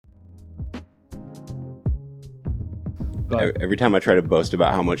But every time I try to boast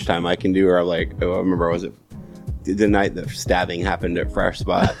about how much time I can do, or I'm like, I remember the night the stabbing happened at Fresh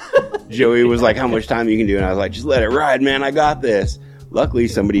Spot. Joey was like, how much time you can do? And I was like, just let it ride, man. I got this. Luckily,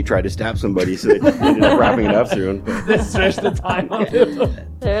 somebody tried to stab somebody, so they ended up wrapping it up soon. they stretched the time on it.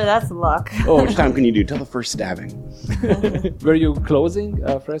 There, that's luck. Oh, how much time can you do? Till the first stabbing. Were you closing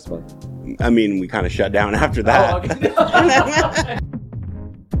Fresh Spot? I mean, we kind of shut down after that. Oh, okay.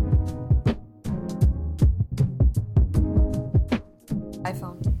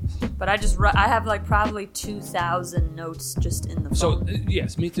 iPhone. But I have like probably 2,000 notes just in the phone. So,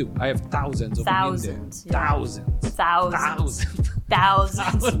 yes, me too. I have thousands of them in there. Yeah. Thousands.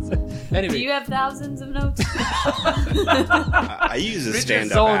 Anyway. Do you have thousands of notes? I use a Richard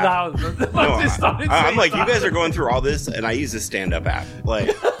stand-up sold app. out. I'm like, you guys are going through all this, and I use a stand-up app. Like,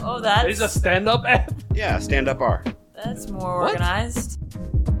 Oh, that's... There's a stand-up app? yeah, stand-up R. That's more What? organized.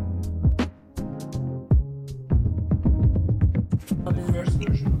 I'll do this.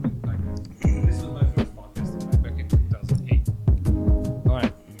 This was my first podcast back in 2008.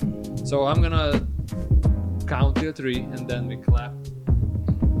 Alright. So I'm gonna count to 3 and then we clap.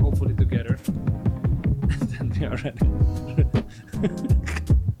 Hopefully together. And then we are ready.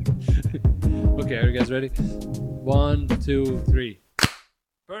 Okay, are you guys ready? 1, 2, 3.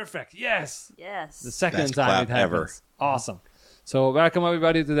 Perfect. Yes. Yes. The second Best time clap it happens. ever. Awesome. So welcome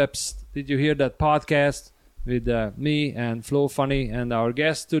everybody to the Psst. Did you hear that podcast with me and Flo Funny, and our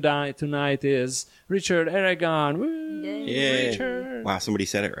guest tonight is Richard Aragon. Woo, Yeah. Richard. Wow, somebody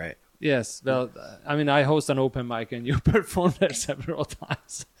said it right. Yes. Well, I mean, I host an open mic and you performed there several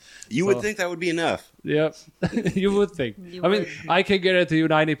times. You would think that would be enough. Yep. You would think. You I mean, would. I can guarantee you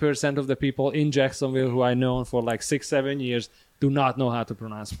 90% of the people in Jacksonville who I know for like 6-7 years do not know how to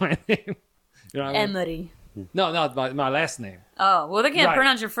pronounce my name. You know what I mean? Emery. No, not my last name. Oh, well, they can't Right.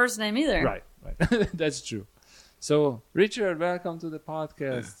 pronounce your first name either. Right. That's true. So, Richard, welcome to the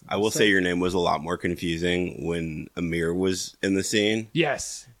podcast. I will say your name was a lot more confusing when Amir was in the scene,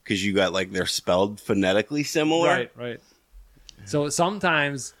 Yes. because you got like they're spelled phonetically similar. Right. So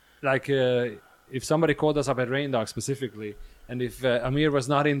sometimes, like, if somebody called us up at Rain Dog specifically, and if Amir was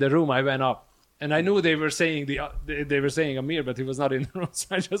not in the room, I went up, and I knew they were saying they were saying Amir, but he was not in the room,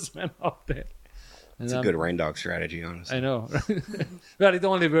 so I just went up there. And It's a good rain dog strategy, honestly. I know. Well, it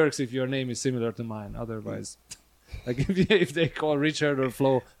only works if your name is similar to mine. Otherwise, like if they call Richard or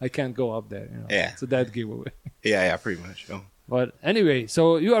Flo, I can't go up there. You know? Yeah. It's a dead giveaway. Yeah, pretty much. Oh. But anyway,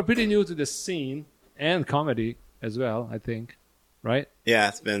 so you are pretty new to the scene and comedy as well, I think, right? Yeah,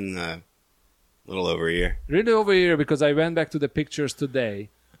 it's been a little over a year. Really over here, because I went back to the pictures today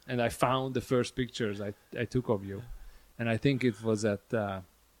and I found the first pictures I took of you. And I think it was at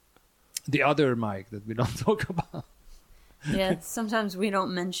the other mic that we don't talk about. Yeah, sometimes we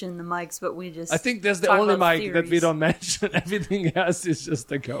don't mention the mics, but we just I think that's the talk only about mic that we theories. don't mention. Everything else is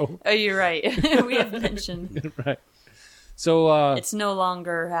just a go. Oh, you're right. We have mentioned. Right. So, It's no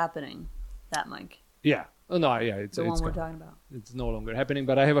longer happening, that mic. yeah. Oh, no, yeah. It's The one we're gone. talking about. It's no longer happening,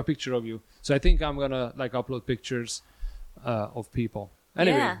 but I have a picture of you. So I think I'm going to like upload pictures of people.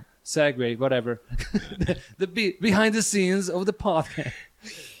 Anyway, Yeah. segue, whatever. the behind the scenes of the podcast.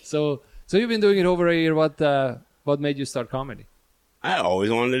 So you've been doing it over a year. What made you start comedy? I always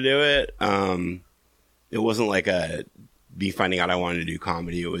wanted to do it. It wasn't like me finding out I wanted to do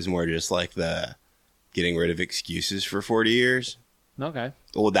comedy. It was more just like the getting rid of excuses for 40 years. Okay.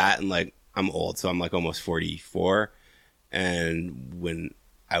 Well, that and like I'm old, so I'm like almost 44. And when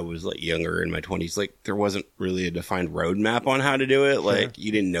I was like younger in my 20s, like there wasn't really a defined roadmap on how to do it. Like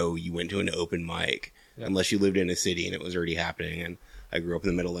you didn't know you went to an open mic unless you lived in a city and it was already happening. And I grew up in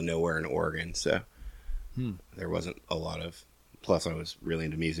the middle of nowhere in Oregon, so there wasn't a lot of. Plus, I was really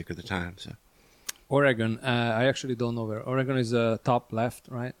into music at the time. So Oregon. I actually don't know where. Oregon is top left,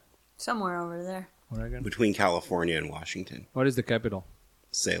 right? Somewhere over there. Oregon. between California and Washington, What is the capital?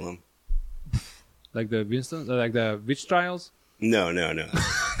 Salem. Like the Winston? Like the witch trials? No,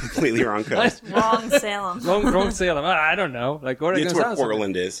 completely wrong coast. Wrong Salem. Wrong Salem. I don't know. Like Oregon It's where sounds-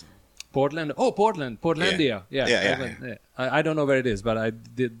 Portland is. Portland. Oh, Portland. Portlandia. Yeah. Yeah. Portland. I don't know where it is, but I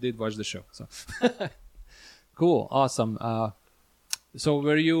did watch the show. So cool. Awesome. So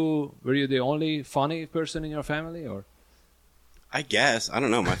were you the only funny person in your family, or? I guess. I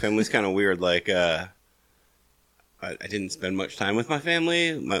don't know. My family's kind of weird. Like, I didn't spend much time with my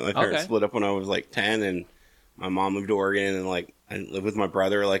family. My parents split up when I was like 10, and my mom moved to Oregon, and like I lived with my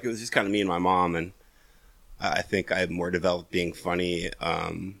brother. Like, it was just kind of me and my mom, and I think I more developed being funny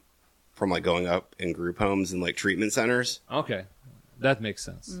from like going up in group homes and like treatment centers. Okay, that makes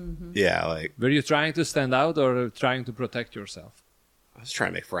sense. Mm-hmm. Yeah, like Were you trying to stand out or trying to protect yourself? I was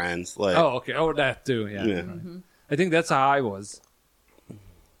trying to make friends. Like, Oh, okay. Oh, that too. Yeah. Yeah. Right. I think that's how I was.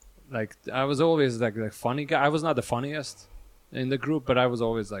 Like, I was always like the funny guy. I was not the funniest in the group, but I was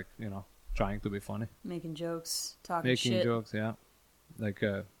always like, trying to be funny. Making jokes, talking Making shit. jokes, yeah. Like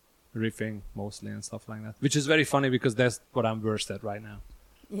riffing mostly and stuff like that. Which is very funny because that's what I'm worst at right now.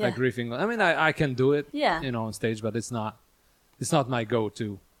 Yeah. Like riffing. I mean, I can do it, Yeah. on stage, but it's not my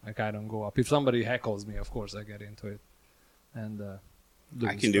go-to. Like, I don't go up. If somebody heckles me, of course, I get into it. And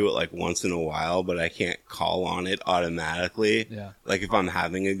I can do it like once in a while, but I can't call on it automatically. Yeah. Like if I'm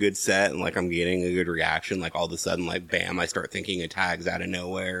having a good set and like I'm getting a good reaction, like all of a sudden, like bam, I start thinking of tags out of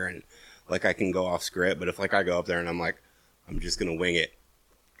nowhere and like I can go off script. But if like I go up there and I'm like, I'm just going to wing it,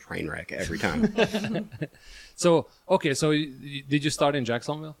 train wreck every time. So, okay, so did you start in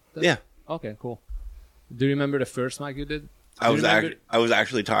Jacksonville? Yeah. Okay, cool. Do you remember the first mic you did? I was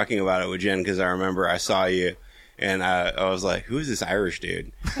actually talking about it with Jen because I remember I saw you and I was like, who is this Irish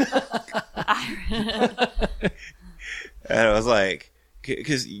dude? And I was like,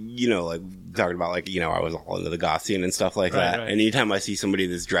 because, like talking about like, I was all into the goth scene and stuff like that. Right. And anytime I see somebody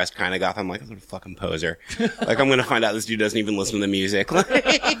that's dressed kind of goth, I'm like, what a fucking poser. Like, I'm going to find out this dude doesn't even listen to the music.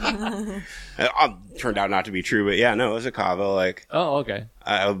 Turned out not to be true, but yeah, no, it was a Cavo. Like, Oh, okay.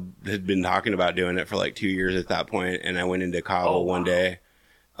 I had been talking about doing it for like 2 years at that point, and I went into Cabo one day,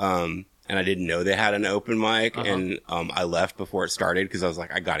 and I didn't know they had an open mic, and I left before it started because I was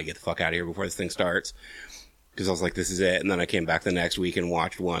like, I got to get the fuck out of here before this thing starts. Because I was like, this is it. And then I came back the next week and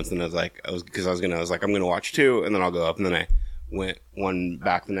watched once, and I was like, I'm going to watch two, and then I'll go up, and then I went one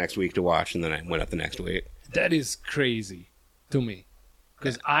back the next week to watch, and then I went up the next week. That is crazy to me.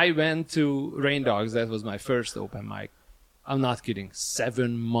 Because I went to Rain Dogs. That was my first open mic. I'm not kidding.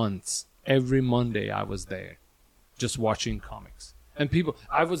 7 months. Every Monday I was there just watching comics. And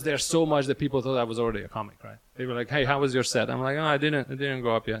I was there so much that people thought I was already a comic, right? They were like, hey, how was your set? I'm like, I didn't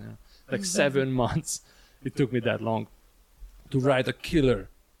go up yet. Like 7 months. It took me that long to write a killer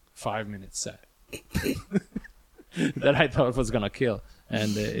 5-minute set that I thought was going to kill.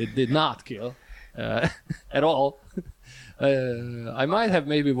 And it did not kill at all. I might have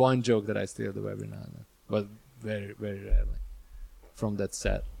maybe one joke that I still do every now and then, but very, very rarely from that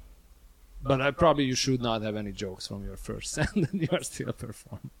set. But you should not have any jokes from your first set and you are still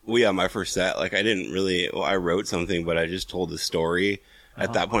performing. Well, yeah, my first set, like I wrote something, but I just told the story.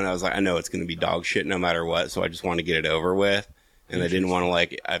 At that point, I was like, I know it's going to be dog shit no matter what, so I just want to get it over with. And I didn't want to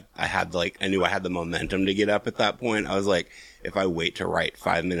I knew I had the momentum to get up at that point. I was like, if I wait to write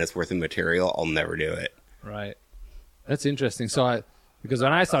 5 minutes worth of material, I'll never do it. Right. That's interesting. So because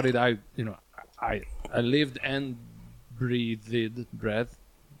when I started, I lived and breathed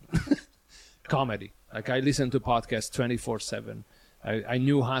comedy. Like I listened to podcasts 24/7. I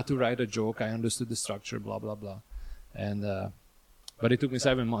knew how to write a joke. I understood the structure, blah, blah, blah. And, but it took me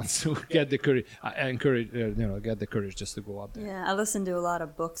 7 months to get the courage. Get the courage just to go up there. Yeah, I listened to a lot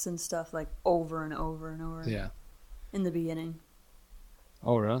of books and stuff like over and over and over. Yeah. In the beginning.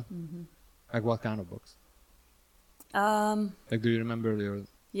 Oh, really? Mm-hmm. Like what kind of books? Like, do you remember your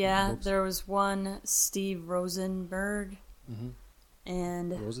books? There was one, Steve Rosenberg. Mm-hmm.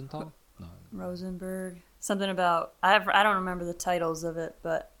 And Rosenthal? No. Rosenberg. Something about, I don't remember the titles of it,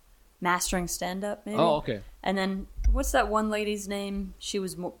 but Mastering Stand-Up, maybe? Oh, okay. And then, what's that one lady's name? She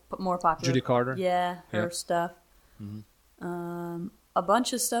was more popular. Judy Carter? Yeah, her stuff. Mm-hmm. A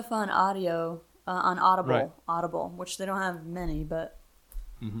bunch of stuff on audio, on Audible. Right. Audible, which they don't have many, but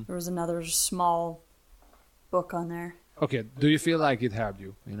there was another small book on there. Okay, do you feel like it helped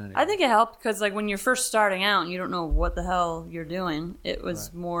you in any way? I think it helped because, like, when you're first starting out and you don't know what the hell you're doing, it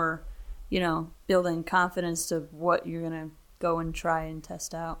was more, building confidence to what you're going to go and try and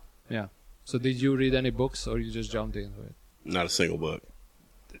test out. Yeah. So did you read any books or you just jumped into it? Not a single book.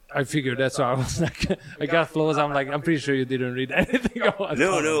 I figured that's why I was like, I got flows. I'm like, I'm pretty sure you didn't read anything.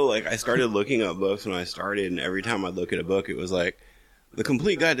 No. Like I started looking up books when I started, and every time I'd look at a book, it was like The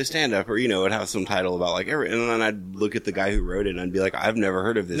Complete Guide to Stand Up, or it'd have some title about like and then I'd look at the guy who wrote it, and I'd be like, I've never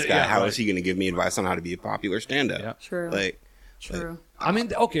heard of this guy. How is he going to give me advice on how to be a popular stand up? Yeah. True. True. I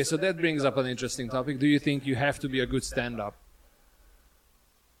mean, okay, so that brings up an interesting topic. Do you think you have to be a good stand up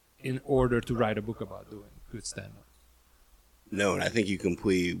in order to write a book about doing good stand up? No, and I think you can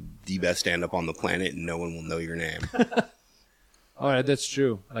play the best stand up on the planet, and no one will know your name. All right, that's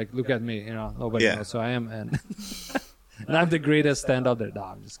true. Like, look at me, nobody knows who I am, and and I'm the greatest stand-up there. No,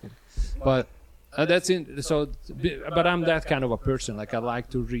 I'm just kidding. But but I'm that kind of a person. Like, I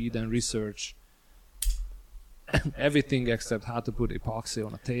like to read and research everything except how to put epoxy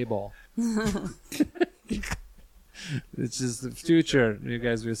on a table. It's just the future. You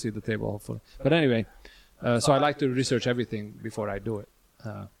guys will see the table, hopefully. But anyway, so I like to research everything before I do it.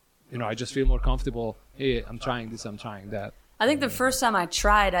 I just feel more comfortable. Hey, I'm trying this, I'm trying that. I think the first time I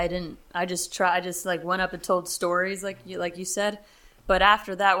tried, I just like went up and told stories like you said. But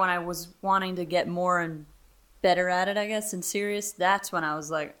after that, when I was wanting to get more and better at it, I guess, and serious, that's when I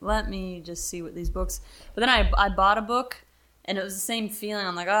was like, let me just see what these books. But then I bought a book, and it was the same feeling.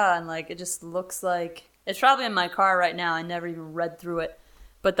 I'm like, and like it just looks like it's probably in my car right now. I never even read through it.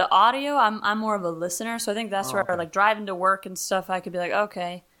 But the audio, I'm more of a listener, so I think that's where like driving to work and stuff, I could be like,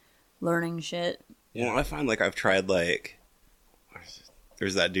 okay, learning shit. Yeah, I find like I've tried like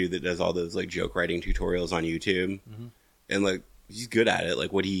there's that dude that does all those like joke writing tutorials on YouTube, and like he's good at it.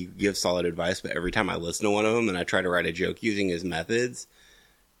 Like he gives solid advice, but every time I listen to one of them and I try to write a joke using his methods,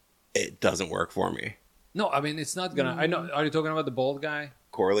 it doesn't work for me. No, I mean it's not gonna. I know. Are you talking about the bald guy?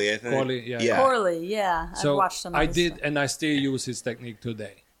 Corley, I think. Corley, yeah. Corley, yeah. So I've watched some of I his did, stuff. and I still use his technique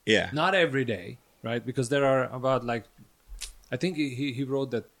today. Yeah. Not every day, right? Because there are about like, I think he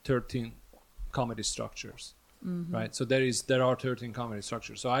wrote that 13 comedy structures, right? So there are 13 comedy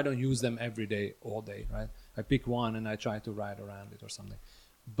structures. So I don't use them every day, all day, right? I pick one and I try to write around it or something.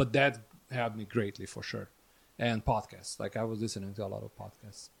 But that helped me greatly for sure. And podcasts, like I was listening to a lot of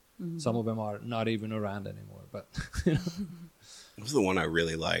podcasts. Some of them are not even around anymore, but This is the one I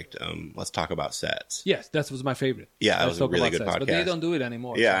really liked. Let's talk about sets. yes, that was my favorite. Yeah, that Let's was a talk really about good sets, podcast. but they don't do it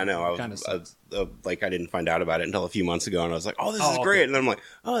anymore. Yeah, so I know. it kinda sucks. I didn't find out about it until a few months ago, and I was like, "Oh, this is okay. great!" And then I'm like,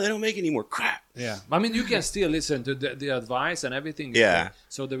 "Oh, they don't make any more crap." Yeah, I mean, you can still listen to the advice and everything. Yeah.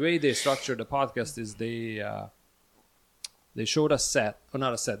 So the way they structure the podcast is they showed a set, or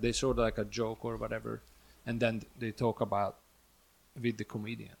not a set. They showed like a joke or whatever, and then they talk about with the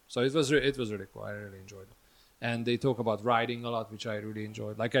comedian. So it was really cool. I really enjoyed it, and they talk about writing a lot, which I really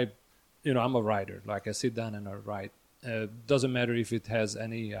enjoyed. Like I'm a writer. Like I sit down and I write. Doesn't matter if it has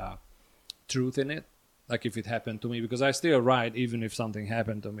any truth in it, like if it happened to me, because I still write even if something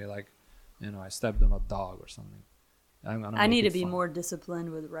happened to me, like I stepped on a dog or something. I need to be more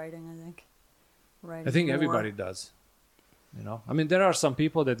disciplined with writing, I think. Writing I think more. everybody does. I mean, there are some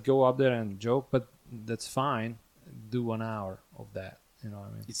people that go up there and joke, but that's fine. Do 1 hour of that. You know what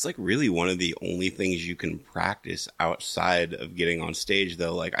I mean? It's like really one of the only things you can practice outside of getting on stage,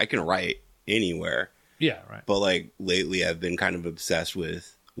 though. Like I can write anywhere. Yeah, right. But like lately I've been kind of obsessed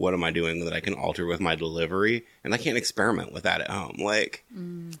with what am I doing that I can alter with my delivery, and I can't experiment with that at home. Like,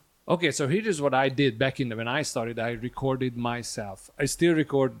 Okay, so here's what I did back when I started. I recorded myself. I still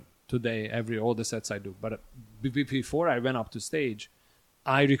record today all the sets I do. But before I went up to stage,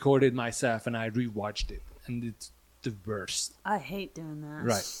 I recorded myself and I rewatched it, and it's the worst. I hate doing that.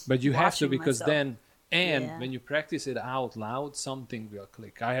 Right, but you have to, Watching because myself. when you practice it out loud, something will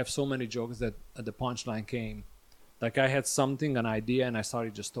click. I have so many jokes that the punchline came. Like I had an idea, and I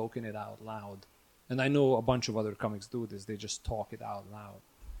started just talking it out loud. And I know a bunch of other comics do this. They just talk it out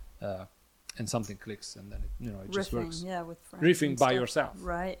loud, and something clicks, and then it just Riffing, works. yeah, with friends. Riffing and by stuff. yourself.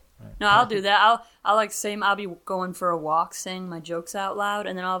 Right. Right. No, I'll do that. I'll be going for a walk, saying my jokes out loud,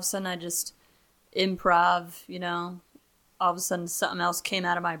 and then all of a sudden I just improv. All of a sudden something else came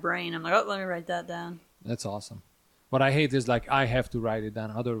out of my brain. I'm like, oh, let me write that down. That's awesome. What I hate is like I have to write it down,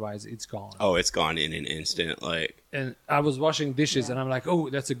 otherwise it's gone. oh, it's gone in an instant. Like, And I was washing dishes, Yeah. and I'm like, oh,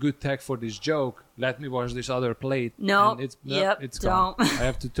 that's a good tag for this joke. Let me wash this other plate. No, And it's don't. gone. I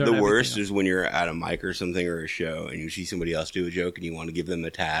have to turn the everything worst off. is when you're at a mic or something or a show and you see somebody else do a joke and you want to give them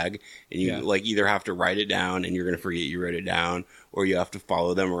a tag, and you like either have to write it down and you're going to forget you wrote it down, or you have to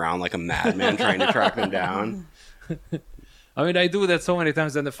follow them around like a madman trying to track them down. I mean, I do that so many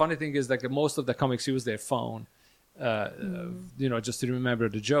times, and the funny thing is, like, most of the comics use their phone, just to remember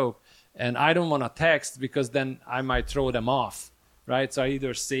the joke. And I don't want to text because then I might throw them off, right? So I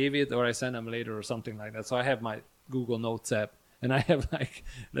either save it or I send them later or something like that. So I have my Google Notes app, and I have, like,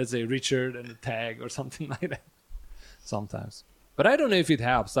 let's say Richard and a tag or something like that sometimes. But I don't know if it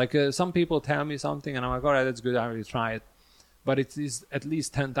helps. Like, some people tell me something, and I'm like, all right, that's good. I will try it. But it is at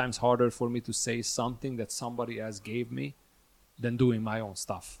least 10 times harder for me to say something that somebody else gave me than doing my own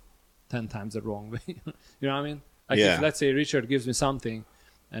stuff 10 times the wrong way. You know what I mean? Like, Yeah. if, let's say, Richard gives me something,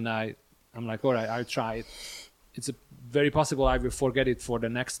 and I'm like, all right, I'll try it. It's very possible I will forget it for the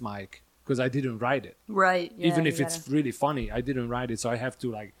next mic because I didn't write it. Right. Yeah, Even if you it's gotta- really funny, I didn't write it, so I have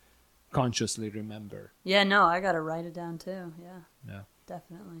to, like, consciously remember. Yeah, no, I got to write it down too. Yeah, Yeah.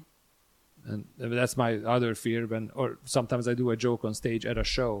 definitely. And that's my other fear. Or sometimes I do a joke on stage at a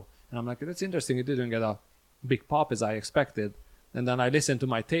show, and I'm like, that's interesting. It didn't get a big pop as I expected. And then I listen to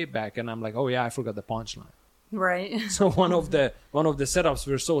my tape back, and I'm like, oh yeah, I forgot the punchline. Right. So one of the setups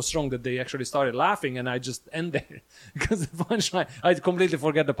were so strong that they actually started laughing, and I just end there because the punchline. I completely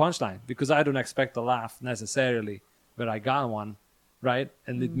forget the punchline because I don't expect a laugh necessarily, but I got one, right?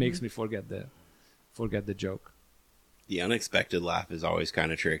 And it makes me forget the joke. The unexpected laugh is always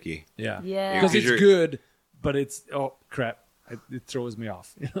kind of tricky. Yeah. Yeah. Because it's good, but it's, oh, crap. It throws me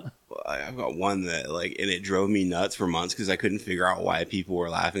off. Well, I've got one that, like, and it drove me nuts for months because I couldn't figure out why people were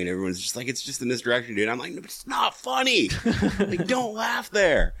laughing. And everyone's just like, it's just in this direction, dude. I'm like, no, but it's not funny. Like, don't laugh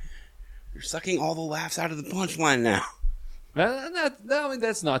there. You're sucking all the laughs out of the punchline now. Well, I mean,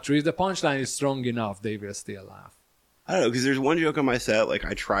 that's not true. If the punchline is strong enough, they will still laugh. I don't know, because there's one joke on my set, like,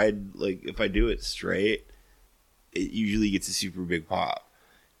 I tried, like, if I do it straight, it usually gets a super big pop.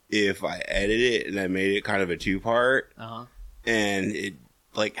 If I edit it and I made it kind of a 2-part, and it,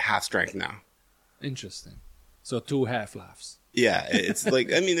 like, half strength now. Interesting. So 2 half laughs. Yeah, it's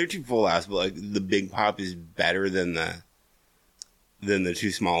like, I mean, they're 2 full laughs, but, like, the big pop is better than the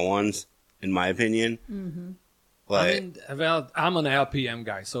 2 small ones, in my opinion. Mm-hmm. Like, I mean, well, I'm an LPM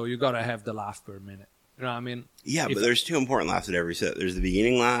guy, so you gotta have the laugh per minute. You know what I mean? yeah, but there's 2 important laughs at every set. There's the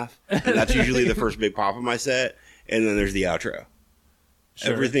beginning laugh, and that's usually the first big pop of my set, and then there's the outro.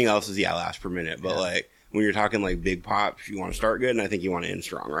 Sure. Everything else is, laughs per minute, but, like, when you're talking, like, big pops, you want to start good, and I think you want to end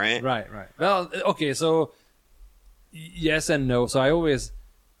strong, right? Right. Well, okay, so yes and no. So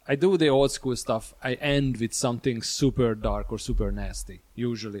I do the old school stuff. I end with something super dark or super nasty,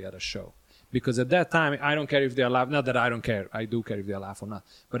 usually at a show. Because at that time, I don't care if they're laughing. Not that I don't care. I do care if they laugh or not.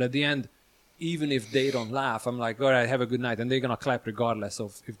 But at the end, even if they don't laugh, I'm like, all right, have a good night. And they're going to clap regardless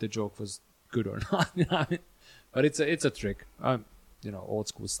of if the joke was good or not. You know what I mean? But it's a trick. Old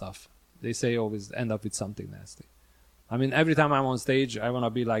school stuff. They say always end up with something nasty. I mean, every time I'm on stage, I want to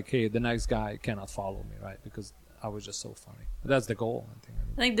be like, hey, the next guy cannot follow me, right? Because I was just so funny. But that's the goal, I think.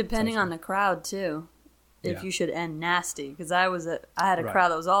 I think depending on the crowd, too, if you should end nasty. Because I had a crowd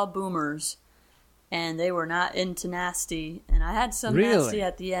that was all boomers, and they were not into nasty. And I had some nasty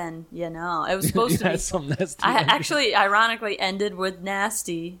at the end. It was supposed to be. Some nasty. I actually, ironically, ended with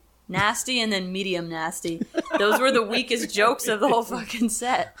nasty, and then medium nasty. Those were the weakest jokes of the whole fucking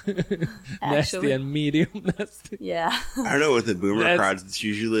set. Nasty and medium nasty. Yeah. I don't know, with the boomer crowds, it's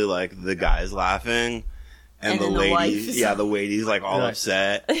usually, like, the guys laughing, and the ladies, the ladies, like, all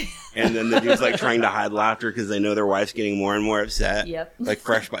upset. And then the dudes, like, trying to hide laughter because they know their wife's getting more and more upset. Yep. Like,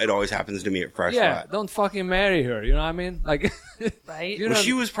 it always happens to me at Fresh Yeah, Spot. don't fucking marry her, you know what I mean? Like, right? Well,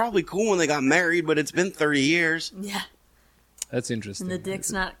 she was probably cool when they got married, but it's been 30 years. Yeah. That's interesting. And the dick's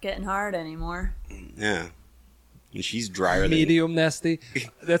not getting hard anymore. Yeah. And she's drier than... Medium nasty.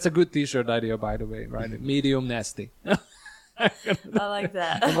 That's a good t-shirt idea, by the way, right? Medium nasty. I like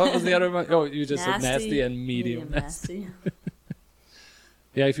that. And what was the other one? Oh, you just Nasty, said nasty and medium nasty.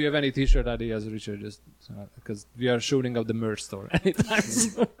 Yeah, if you have any t-shirt ideas, Richard, just... Because we are shooting up the merch store anytime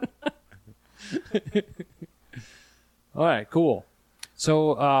soon. All right, cool.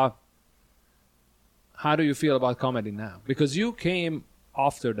 So, how do you feel about comedy now? Because you came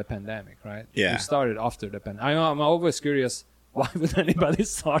after the pandemic, right? Yeah. You started after the pandemic. I'm always curious, why would anybody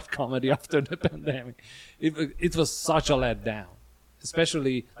start comedy after the pandemic? It was such a letdown.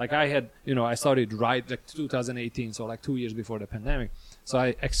 Especially, like I started right like 2018, so like 2 years before the pandemic. So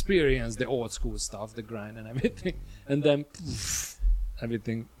I experienced the old school stuff, the grind and everything. And then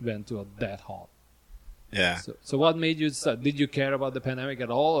everything went to a dead halt. Yeah. So what made you start? Did you care about the pandemic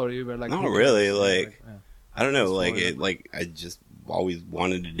at all, or you were like... Not really, like yeah. I don't know, I just always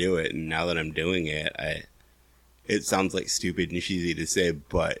wanted to do it, and now that I'm doing it, it sounds like stupid and cheesy to say,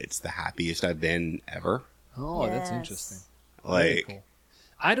 but it's the happiest I've been ever. Oh, Yes. that's interesting. Like, Very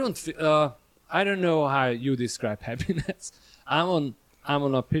cool. I don't know how you describe happiness. I'm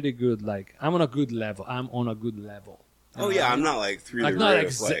on a pretty good, I'm on a good level. oh yeah, I'm not like through Like the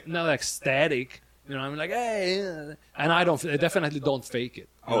roof. not ecstatic. You know, I'm like, hey, and I definitely don't fake it.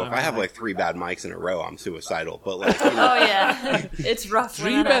 You know, If I have like 3 bad mics in a row, I'm suicidal. But like, Oh, yeah. It's rough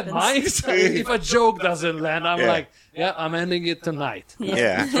when 3 that bad happens. mics. If a joke doesn't land, I'm Yeah. like, yeah, I'm ending it tonight.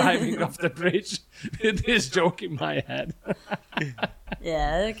 yeah, Driving off the bridge with this joke in my head.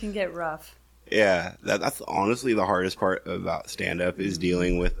 Yeah, it can get rough. yeah. That's honestly the hardest part about stand-up is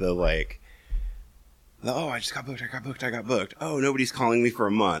dealing with the oh, I just got booked. Oh, nobody's calling me for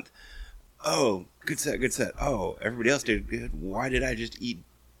a month. Oh, good set. Oh, everybody else did good. Why did I just eat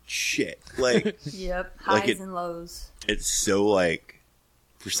shit? Like, Yep. Like Highs and lows. it's so like,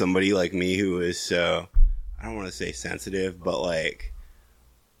 for somebody like me who is so, I don't want to say sensitive, but like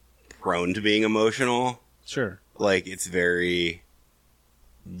prone to being emotional. Sure. Like, it's very,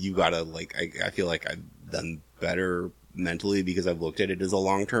 you gotta like, I feel like I've done better mentally because I've looked at it as a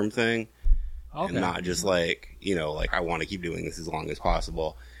long-term thing. Okay. And not just like, I want to keep doing this as long as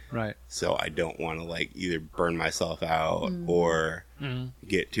possible. Right. So I don't want to like either burn myself out or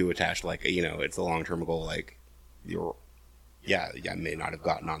get too attached. Like, it's a long-term goal. Like, yeah, I may not have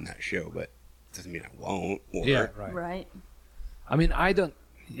gotten on that show, but it doesn't mean I won't. Or, Yeah, right. Right. I mean, I don't.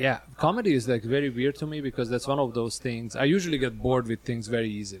 Yeah, comedy is like very weird to me because that's one of those things. I usually get bored with things very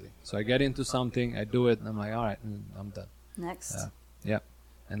easily. So I get into something, I do it, and I'm like, all right, I'm done. Next. Yeah.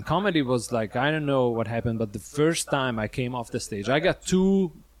 And comedy was like, I don't know what happened, but the first time I came off the stage, I got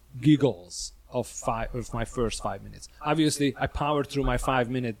 2 giggles of my first 5 minutes. Obviously, I powered through my 5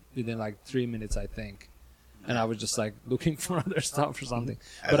 minute within like 3 minutes, I think. And I was just like looking for other stuff or something.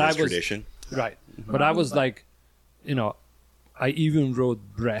 As but I is was tradition. right. But I was like, you know, I even wrote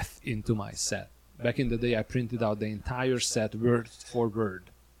breath into my set. Back in the day, I printed out the entire set word for word.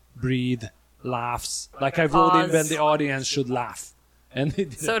 Breathe, laughs. Like I wrote in when the audience should laugh. And they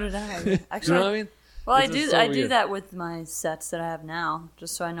did So it. did I. You Actually, know what I mean? well, I This do. is so I do weird. that with my sets that I have now,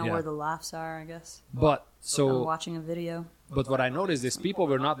 just so I know Yeah. where the laughs are. I guess. But So so, watching a video. but what I noticed is people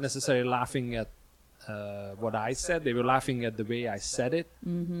were not necessarily laughing at what I said. They were laughing at the way I said it,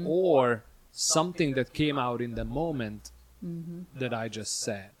 or something that came out in the moment that I just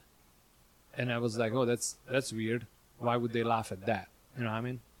said. And I was like, oh, that's weird. Why would they laugh at that? You know what I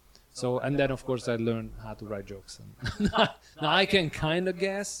mean? So, and then of course I learned how to write jokes. And now I can kind of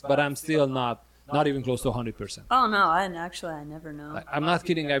guess, but I'm still not even close to 100%. Oh no! I never know. I'm not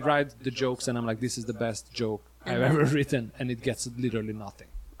kidding. I write the jokes and I'm like, this is the best joke I've ever written, and it gets literally nothing.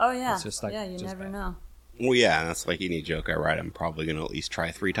 Oh yeah. It's just like- yeah, you just never bad. know. Well, yeah, and that's like any joke I write. I'm probably going to at least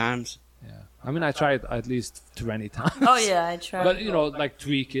try 3 times. Yeah, I mean, I tried at least 20 times. Oh yeah, I tried. But you know, like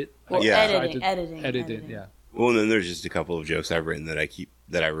tweak it. well, Yeah. editing. Edit it. Yeah. Well, and then there's just a couple of jokes I've written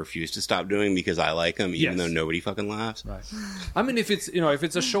that I refuse to stop doing because I like them, even Yes. though nobody fucking laughs. Right. I mean, if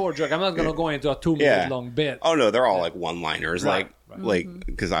it's a short joke, I'm not gonna go into a 2-minute Yeah. long bit. Oh no, they're all like one-liners, Right, like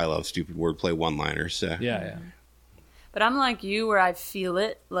because I love stupid wordplay one-liners. So Yeah. But I'm like you, where I feel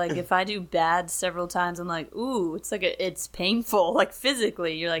it. Like if I do bad several times, I'm like, ooh, it's like it's painful, like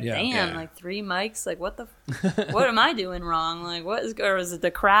physically. You're like, Yeah. damn, Yeah. like 3 mics. Like what what am I doing wrong? Like or is it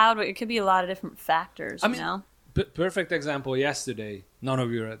the crowd? It could be a lot of different factors. I mean, you know. Perfect example. Yesterday, none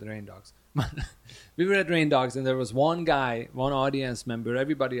of you were at the Rain Dogs. We were at Rain Dogs, and there was one guy, one audience member.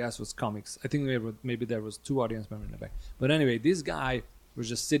 Everybody else was comics. I think maybe there was 2 audience members in the back. But anyway, this guy was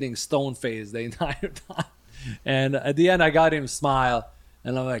just sitting stone faced the entire time. And at the end, I got him smile,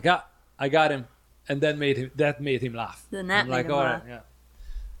 and I'm like, I got him, and then made him laugh. Then that I'm made like, him all laugh. right, yeah.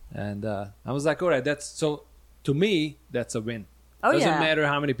 And I was like, all right, to me, that's a win. Oh Doesn't yeah. matter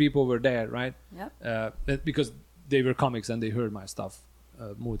how many people were there, right? Yep. Because they were comics and they heard my stuff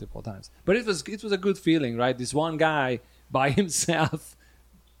multiple times. But it was a good feeling, right? This one guy by himself.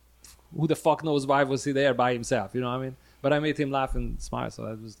 Who the fuck knows why was he there by himself? You know what I mean? But I made him laugh and smile, so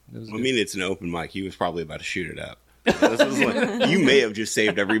it was I good. mean, it's an open mic. He was probably about to shoot it up. This was like, you may have just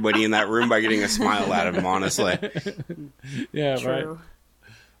saved everybody in that room by getting a smile out of him. Honestly, Yeah, True.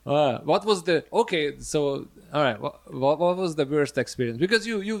 right. What was the okay? So all right, what was the worst experience? Because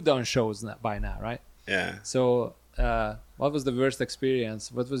you've done shows by now, right? yeah. So what was the worst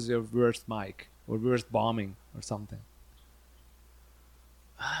experience? What was your worst mic or worst bombing or something?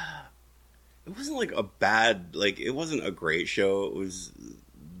 It wasn't like a bad, like it wasn't a great show. It was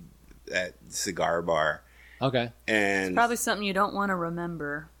at Cigar Bar, Okay. and Probably something you don't want to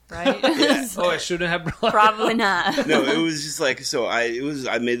remember, right? Oh, I shouldn't have brought. Probably not. no, it was just like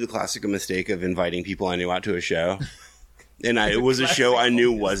I made the classic mistake of inviting people I knew out to a show. And it was a show I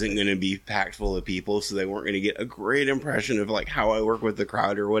knew wasn't going to be packed full of people, so they weren't going to get a great impression of like how I work with the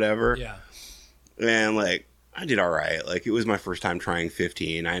crowd or whatever. Yeah. And like I did all right. Like it was my first time trying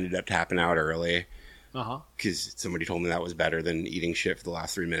 15. I ended up tapping out early because somebody told me that was better than eating shit for the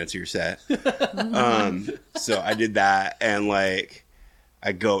last 3 minutes of your set. So I did that, and like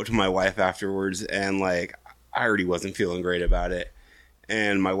I go up to my wife afterwards, and like I already wasn't feeling great about it.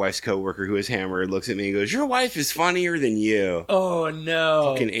 And my wife's coworker, who is hammered, looks at me and goes, "Your wife is funnier than you." Oh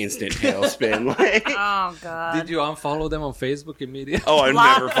no! Fucking instant tailspin. Like, Oh god. Did you unfollow them on Facebook immediately? oh, I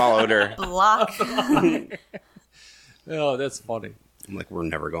Block. never followed her. Block. Oh, that's funny. I'm like, we're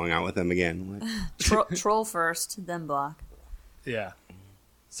never going out with them again. Like, Troll first, then block. Yeah.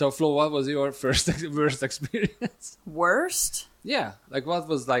 So Flo, what was your worst experience? Worst? Yeah, like what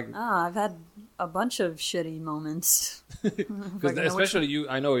was like? Oh, I've had a bunch of shitty moments. Because especially you,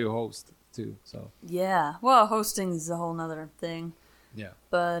 I know you host too. So Yeah. Well, hosting is a whole nother thing. yeah.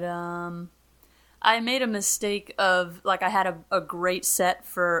 But I made a mistake of, like, I had a great set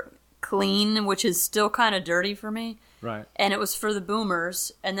for clean, which is still kind of dirty for me. Right. And it was for the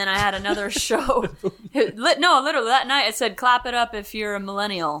boomers. And then I had another show. No, literally, that night it said, clap it up if you're a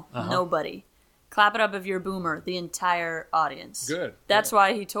millennial. Nobody. Clap it up if you're a boomer. The entire audience. Good. That's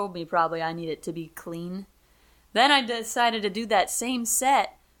why he told me probably I need it to be clean. Then I decided to do that same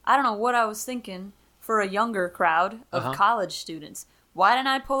set. I don't know what I was thinking for a younger crowd of college students. Why didn't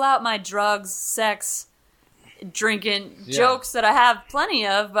I pull out my drugs, sex, drinking jokes that I have plenty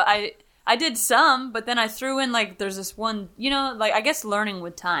of? But I did some, but then I threw in, like, there's this one, like, I guess learning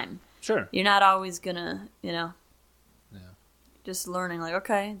with time. Sure. You're not always gonna, just learning, like,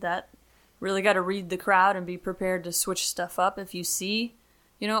 okay, that really got to read the crowd and be prepared to switch stuff up if you see,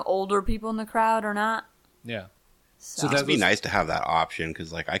 older people in the crowd or not. Yeah. So that'd be nice to have that option,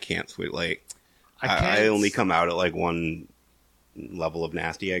 because, like, I can't switch, like, I only come out at, like, one level of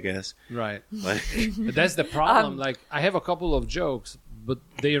nasty, I guess. Right. Like, but that's the problem. Like, I have a couple of jokes, but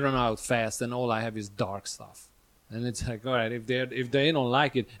they run out fast, and all I have is dark stuff. And it's like, all right, if they don't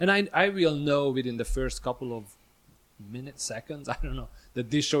like it, and I will know within the first couple of minutes, seconds, I don't know, that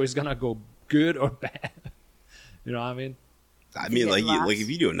this show is gonna go good or bad. You know what I mean? I mean, like if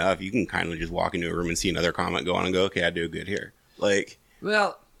you do enough, you can kind of just walk into a room and see another comic go on and go, okay, I do good here. Like,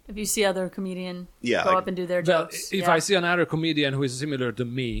 well, if you see other comedian go like, up and do their jokes. If I see another comedian who is similar to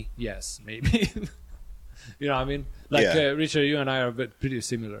me, yes, maybe. You know what I mean? Like, Richard, you and I are pretty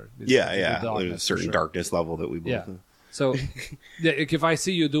similar. There's a certain darkness level that we both have. So, if I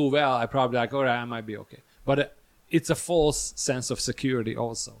see you do well, I probably like, all right, I might be okay. But it's a false sense of security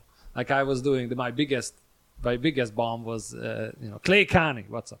also. Like, I was doing my biggest bomb was, Clay County.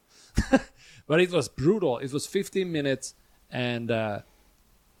 What's up? But it was brutal. It was 15 minutes, and the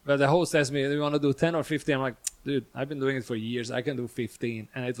host asked me, do you want to do 10 or 15? I'm like, dude, I've been doing it for years. I can do 15.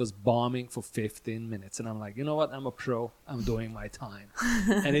 And it was bombing for 15 minutes. And I'm like, you know what? I'm a pro. I'm doing my time.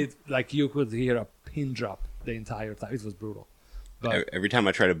 And it, like, you could hear a pin drop the entire time. It was brutal. But every time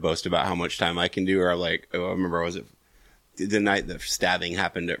I try to boast about how much time I can do, or I'm like, I remember the night the stabbing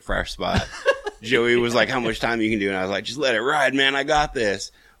happened at Fresh Spot. Joey was like, how much time you can do? And I was like, just let it ride, man. I got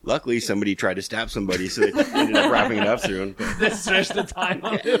this. Luckily, somebody tried to stab somebody, so they ended up wrapping it up soon. They stretched the time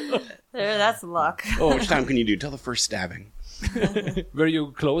on it. That's luck. Oh, which time can you do? Till the first stabbing. Were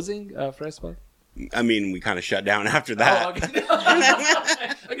you closing Fresh Spot? I mean, we kind of shut down after that. Oh, okay.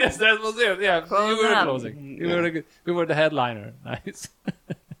 I guess that was it. Yeah, you were closing. We were the headliner. Nice.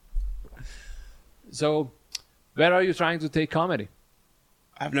 So, where are you trying to take comedy?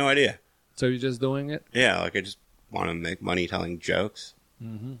 I have no idea. So you're just doing it? Yeah, like I just want to make money telling jokes.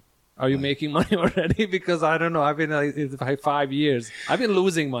 Mm-hmm. Are you making money already? Because I don't know. I've been like 5 years. I've been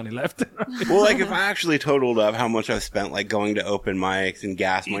losing money left and right. Well, like if I actually totaled up how much I've spent, like going to open mics and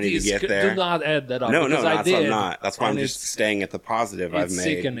gas money to get there. Do not add that up. No, that's what I'm not. That's why I'm just staying at the positive I've made.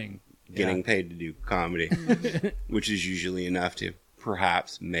 Sickening. Getting paid to do comedy, which is usually enough to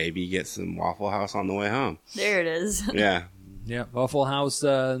perhaps maybe get some Waffle House on the way home. There it is. Yeah. Yeah, Waffle House,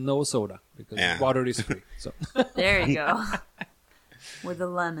 no soda because water is free. So there you go. With a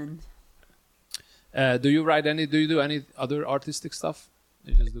lemon. Do you do any other artistic stuff?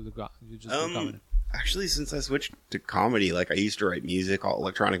 You just do do comedy. Actually, since I switched to comedy, like I used to write music,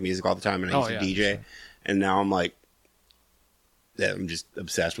 electronic music all the time, and I used to DJ, sure. And now I'm like, I'm just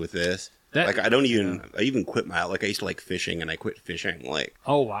obsessed with this. I even quit I used to like fishing, and I quit fishing. Like,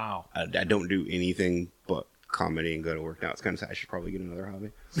 oh wow, I don't do anything but comedy and go to work now. It's kind of sad. I should probably get another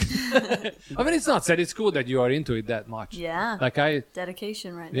hobby. I mean, it's not sad. It's cool that you are into it that much. Yeah. Like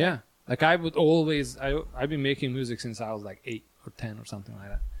dedication right there. Yeah. Like I would always, I've been making music since I was like 8 or 10 or something like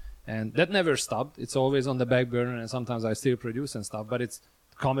that. And that never stopped. It's always on the back burner, and sometimes I still produce and stuff, but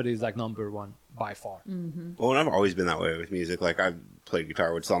comedy is like number one by far. Mm-hmm. Well, and I've always been that way with music. Like I've played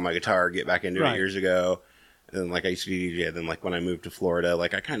guitar, would sell my guitar, get back into it years ago. And then, like, I used to do DJ. Then, like, when I moved to Florida,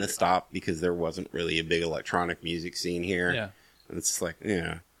 like, I kind of stopped because there wasn't really a big electronic music scene here. Yeah. And it's just like,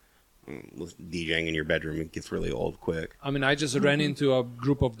 DJing in your bedroom, it gets really old quick. I mean, I just ran into a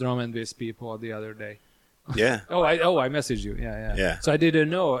group of drum and bass people the other day. Yeah. I messaged you. Yeah. So I didn't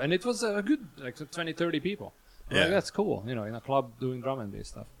know. And it was a good, like, 20, 30 people. Like, that's cool, in a club doing drum and bass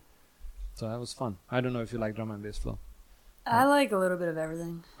stuff. So that was fun. I don't know if you like drum and bass, Flo. I like a little bit of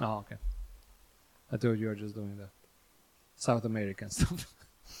everything. Oh, okay. I thought you were just doing the South American stuff.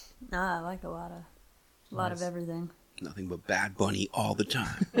 No, I like a lot of everything. Nothing but Bad Bunny all the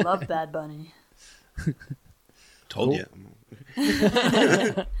time. Love Bad Bunny. Told you.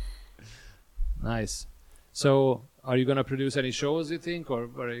 Nice. So, are you gonna produce any shows? You think, or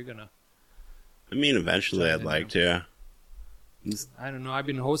are you gonna? I mean, eventually, I'd like to. I don't know. I've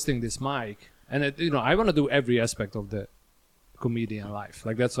been hosting this mic, and I want to do every aspect of the comedian life.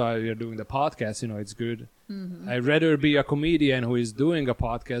 Like that's why we're doing the podcast. It's good. Mm-hmm. I'd rather be a comedian who is doing a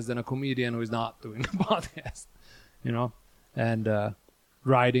podcast than a comedian who is not doing a podcast. And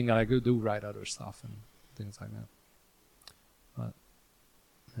writing, I do write other stuff and things like that.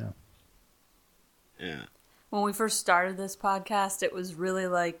 But yeah. when we first started this podcast, it was really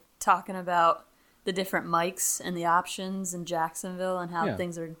like talking about the different mics and the options in Jacksonville and how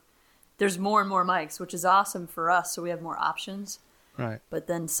things are. There's more and more mics, which is awesome for us, so we have more options. Right. But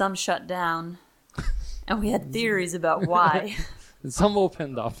then some shut down, and we had theories about why. And some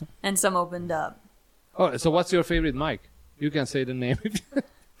opened up. And some opened up. Oh, so what's your favorite mic? You can say the name.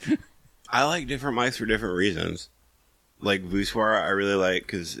 I like different mics for different reasons. Like Voussoir, I really like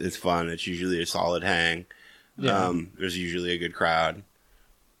because it's fun. It's usually a solid hang. Yeah. There's usually a good crowd,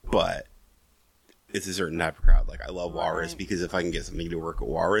 but it's a certain type of crowd. Like I love Walrus because if I can get something to work at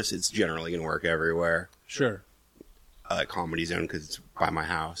Walrus, it's generally going to work everywhere. Sure. I like Comedy Zone because it's by my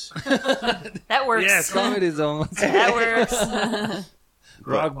house. That works. Yes, Comedy Zone. That works.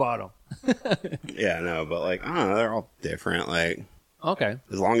 Rock bottom. Yeah, no, but like I don't know, they're all different. Like Okay.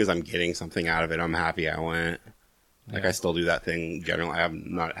 as long as I'm getting something out of it, I'm happy I went. Like I still do that thing generally.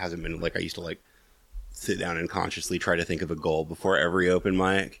 It hasn't been like I used to like sit down and consciously try to think of a goal before every open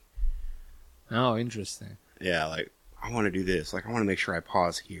mic. Oh, interesting. Yeah, like I want to do this. Like I want to make sure I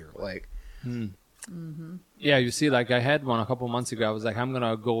pause here. Like, Yeah, you see, like I had one a couple months ago. I was like, I'm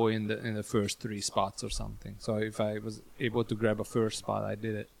gonna go in the first 3 spots or something. So if I was able to grab a first spot, I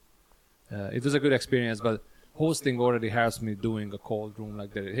did it. It was a good experience, but hosting already has me doing a cold room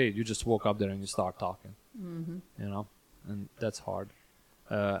like that. Hey, you just walk up there and you start talking. You know, and that's hard.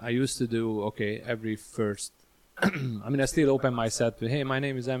 I used to do every first. I mean, I still open my set with, hey, my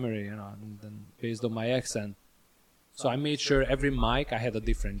name is Imre, you know, and then based on my accent. So I made sure every mic I had a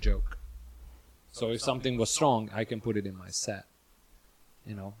different joke. So if something was strong, I can put it in my set,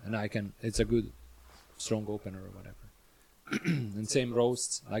 you know, and it's a good, strong opener or whatever. And same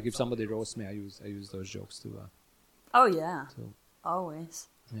roasts. Like if somebody roasts me, I use those jokes too. Oh, yeah. So, Always.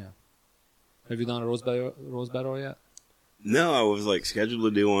 yeah. Have you done a roast battle yet? no, I was like scheduled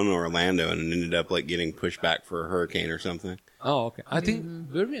to do one in Orlando and ended up like getting pushed back for a hurricane or something. Oh, okay. I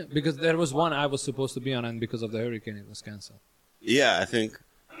think because there was one I was supposed to be on, and because of the hurricane, it was canceled. Yeah,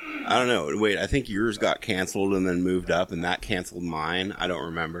 I don't know. Wait, I think yours got canceled and then moved up, and that canceled mine. I don't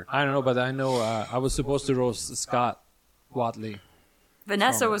remember. I don't know, but I know I was supposed to roast Scott Watley.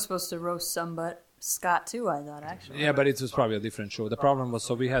 Vanessa was supposed to roast Scott too, I thought, actually. Yeah, but it was probably a different show. The problem was,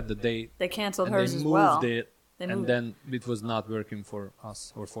 so we had the date, They canceled and hers they as moved well. it, They and moved then it was not working for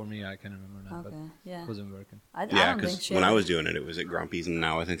us or for me. I can't remember now, Okay, but yeah. it wasn't working. I Yeah, don't think because she when had I it. was doing it, it was at Grumpy's, and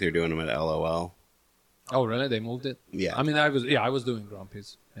now I think they're doing them at LOL. Oh, really? They moved it? Yeah. I mean, I was doing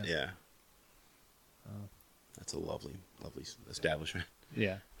Grumpy's. Yeah. That's a lovely, lovely establishment.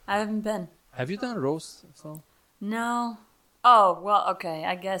 Yeah. I haven't been. Have you done roast? So No. Oh, well, okay.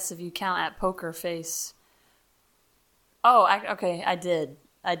 I guess if you count at Poker Face. Oh, I did.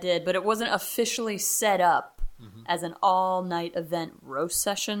 But it wasn't officially set up as an all-night event roast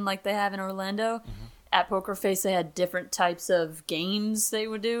session like they have in Orlando. At Poker Face, they had different types of games they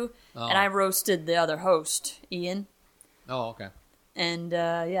would do. Oh. And I roasted the other host, Ian. Oh, okay. And,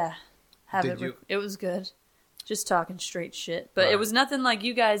 it was good. Just talking straight shit. But Right. it was nothing like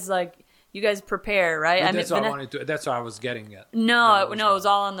you guys prepare, right? But that's what I wanted to. That's what I was getting at. No, it was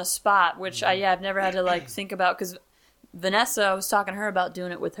all on the spot, which I've never had to like think about because Vanessa, I was talking to her about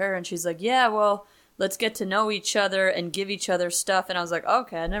doing it with her, and she's like, "Yeah, well, let's get to know each other and give each other stuff." And I was like,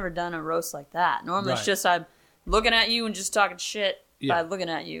 "Okay, I've never done a roast like that. Normally, it's Right. just I'm looking at you and just talking shit Yeah. by looking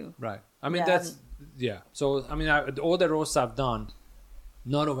at you." Right. I mean, Yeah, So, I mean, all the roasts I've done,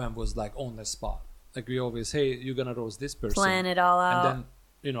 none of them was like on the spot. Like we always, hey, you're going to roast this person. Plan it all out. And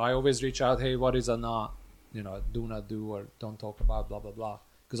then, I always reach out, hey, what is a not, do not do or don't talk about, blah, blah, blah.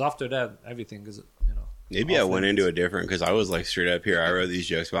 Because after that, everything is, Maybe I went into it different because I was like straight up here. I wrote these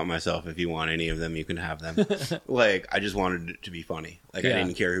jokes about myself. If you want any of them, you can have them. Like I just wanted it to be funny. Like Yeah. I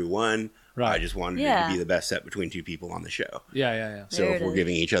didn't care who won. Right. I just wanted it Yeah. to be the best set between two people on the show. Yeah. So There if it we're is.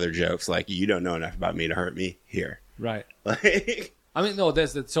 giving each other jokes, like you don't know enough about me to hurt me, here. Right. Like, I mean, no,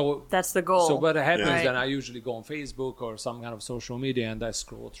 that's the, so That's the goal. So what happens Right. then, I usually go on Facebook or some kind of social media and I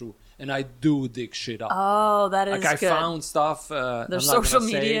scroll through and I do dig shit up. Oh, that is Like I good. found stuff. I'm There's not gonna social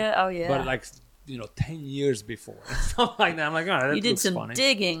say, media. Oh, yeah. But like 10 years before, something like that. I'm like, oh, that You did looks some funny.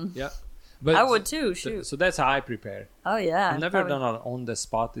 digging. Yeah, but I would too. Shoot. So that's how I prepare. Oh yeah. I've never probably- done it on the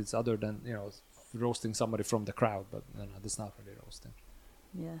spot. It's other than roasting somebody from the crowd, but that's not really roasting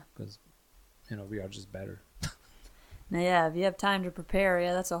Yeah. because we are just better. Now, yeah. If you have time to prepare,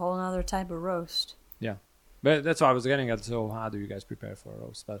 that's a whole other type of roast. Yeah. But that's what I was getting at. So how do you guys prepare for a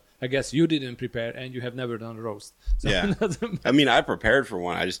roast? But I guess you didn't prepare and you have never done a roast. So Yeah. it doesn't I mean, I prepared for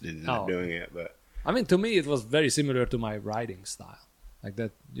one. I just didn't end up Oh. doing it. But I mean, to me, it was very similar to my writing style. Like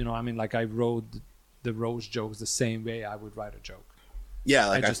that, I mean, like I wrote the roast jokes the same way I would write a joke. Yeah,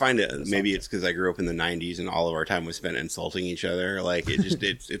 like I just- find it. Maybe it's because I grew up in the '90s and all of our time was spent insulting each other. Like it just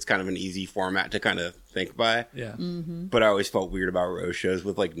it's kind of an easy format to kind of think by. Yeah. But I always felt weird about roast shows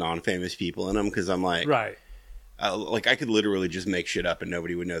with like non-famous people in them because I'm like, Right. like I could literally just make shit up and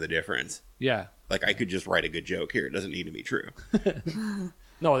nobody would know the difference. Yeah. Like I could just write a good joke here. It doesn't need to be true.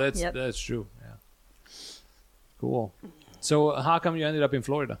 No, that's Yep. that's true. Yeah. Cool. So how come you ended up in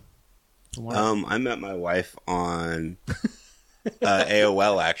Florida? I met my wife on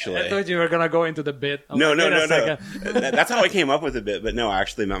AOL actually. I thought you were gonna go into the bit. I'm No. like, wait a second. That's how I came up with the bit. But no, I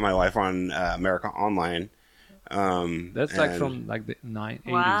actually met my wife on America Online. That's like and- from like the 80s.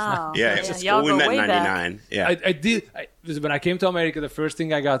 Wow. Yeah, Y'all we go met in way back. '99. Yeah, I did. When I came to America, the first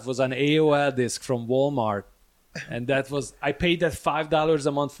thing I got was an AOL disc from Walmart, and that was I paid that $5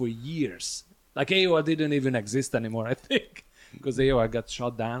 a month for years. Like AOL didn't even exist anymore, I think, because AOL got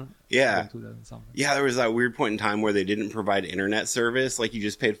shut down. Yeah. in 2000 something. yeah. There was that weird point in time where they didn't provide internet service. Like you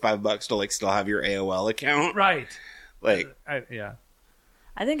just paid $5 to like still have your AOL account. Right. Like Yeah.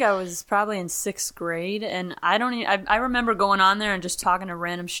 I think I was probably in 6th grade, and I remember going on there and just talking to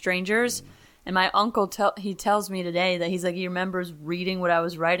random strangers. And my uncle he tells me today that he's like he remembers reading what I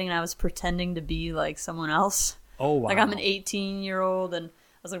was writing, and I was pretending to be like someone else. Oh wow. Like I'm an 18-year-old, and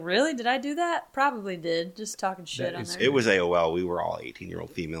I was like, really? Did I do that? Probably did. Just talking shit That on is- there. it was AOL. We were all 18-year-old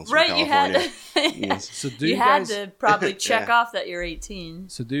females from Right, you California. had Yes. So do you you had guys? to probably check Yeah. off that you're 18.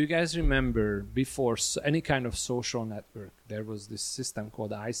 So do you guys remember before any kind of social network, there was this system called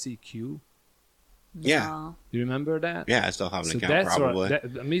ICQ? Yeah. No. Do you remember that? Yeah, I still have an So account that's probably.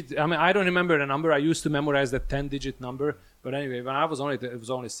 what, I mean, I don't remember the number. I used to memorize that 10-digit number, but anyway, when I was on it, it was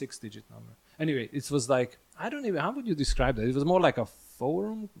only 6-digit number. Anyway, it was like how would you describe that? It was more like a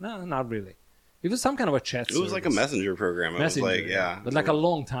forum. No, not really. It was some kind of a chat. It was like a service. messenger program. It Messenger, was like, yeah. but like a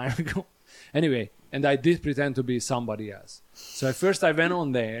long time ago. Anyway, and I did pretend to be somebody else. So at first I went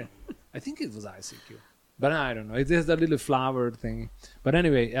on there. I think it was ICQ, but I don't know. It is a little flower thing. But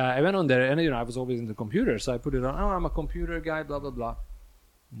anyway, I went on there, and I was always in the computer, so I put it on. Oh, I'm a computer guy. Blah blah blah.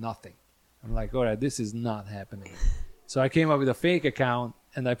 Nothing. I'm like, all right, this is not happening. So I came up with a fake account,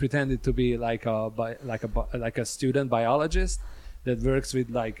 and I pretended to be like a student biologist that works with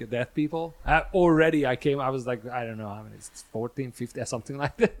like dead people. I was like, I don't know how many, it's 14, 15, something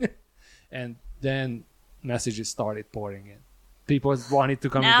like that. And then messages started pouring in. People wanted to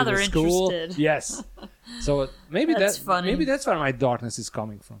come Now Oh, into the they're school. interested. Yes. So maybe That's funny. Maybe that's where my darkness is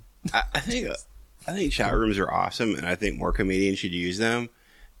coming from. I think chat rooms are awesome, and I think more comedians should use them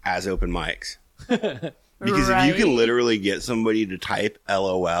as open mics. Because if you can Right. literally get somebody to type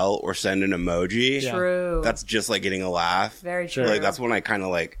LOL or send an emoji, Yeah. True. that's just like getting a laugh. very true. Like that's when I kind of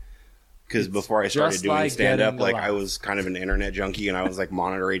like, because before I started just doing like stand up, getting a like laugh. I was kind of an internet junkie, and I was like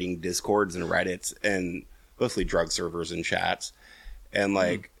monitoring Discords and Reddits and mostly drug servers and chats, and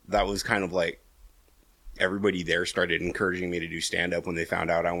like that was kind of like everybody there started encouraging me to do stand up when they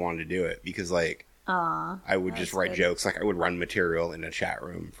found out I wanted to do it, because like I would just that's write good. jokes, like I would run material in a chat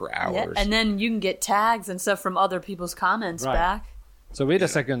room for Yeah, hours. and then you can get tags and stuff from other people's comments Right. back. So wait a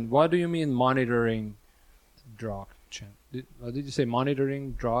second. What do you mean monitoring drug? Did you say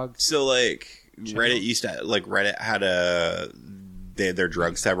monitoring drugs? So like Reddit used to Reddit had they had their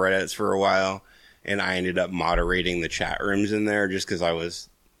drug subreddits for a while, and I ended up moderating the chat rooms in there just because I was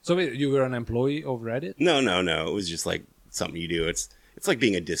So wait, you were an employee of Reddit? no it was just like something you do. It's like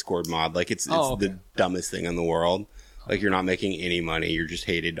being a Discord mod. Like it's okay. the dumbest thing in the world. Like you're not making any money. You're just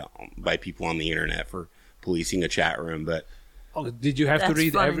hated by people on the internet for policing a chat room. But Oh, did you have to That's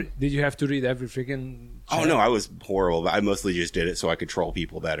read funny. Did you have to read every freaking? oh no, I was horrible. But I mostly just did it so I could troll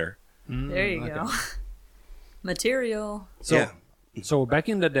people better. There you okay. go. Material. So, Yeah. so back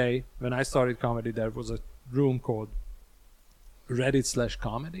in the day when I started comedy, there was a room called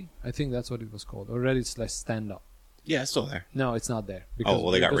Reddit/comedy. I think that's what it was called, or Reddit/stand-up. Yeah, it's still there. No, it's not there. Oh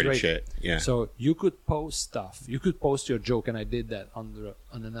well, they got rid of wait, shit. Yeah. So you could post stuff. You could post your joke, and I did that under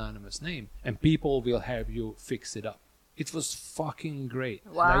an anonymous name, and people will have you fix it up. It was fucking great.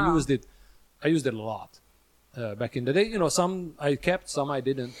 And I Wow. used it a lot back in the day. Some I kept, some I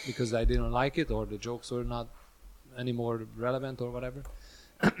didn't because I didn't like it, or the jokes were not any more relevant or whatever.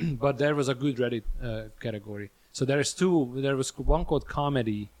 But there was a good Reddit category. So there's two. There was one called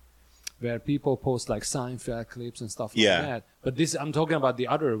comedy, where people post like Seinfeld clips and stuff like Yeah. that. But this, I'm talking about the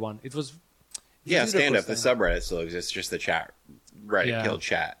other one. It was Yeah, either stand for up. The stand-up. subreddit still exists. Just the chat. Reddit Yeah. killed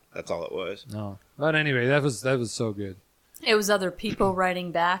chat. That's all it was. No, but anyway, that was so good. It was other people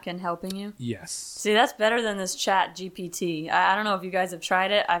writing back and helping you. Yes. See, that's better than this Chat GPT. I don't know if you guys have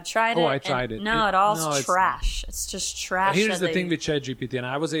tried it. I've tried it. Oh, I and tried it. No, No, it's trash. It's just trash. Here's that the thing with ChatGPT, and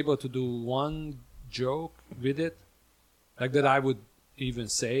I was able to do one joke with it, like that I would even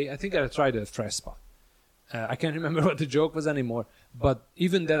say. I think I tried a fresh spot. I can't remember what the joke was anymore, but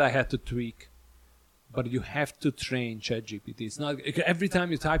even that I had to tweak. But you have to train ChatGPT. It's not every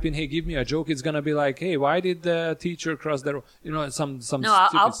time you type in, "Hey, give me a joke," it's gonna be like, "Hey, why did the teacher cross the road?" You know, some. No,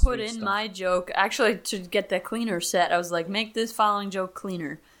 I'll put in stuff. My joke. Actually, to get the cleaner set, I was like, "Make this following joke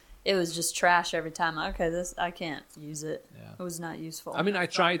cleaner." It was just trash every time. Okay, this I can't use it. Yeah. It was not useful. I mean, I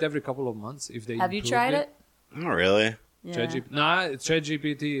try it every couple of months. If they have you tried it? Oh, really? Yeah.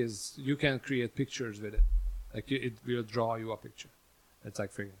 ChatGPT is you can create pictures with it. Like it will draw you a picture. It's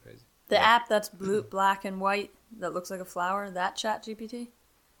like freaking crazy. The app that's blue, black, and white that looks like a flower, that ChatGPT?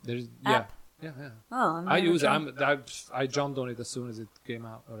 There's app? Yeah. Oh, I use it. I jumped on it as soon as it came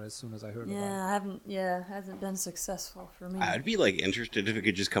out, or as soon as I heard about it. It hasn't been successful for me. I'd be like interested if it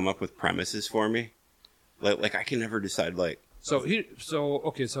could just come up with premises for me. Like I can never decide like. So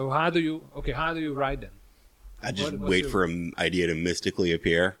how do you write them? I just wait for an idea to mystically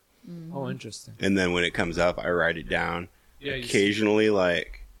appear. Mm-hmm. Oh, interesting. And then when it comes up, I write it down. Yeah. Occasionally,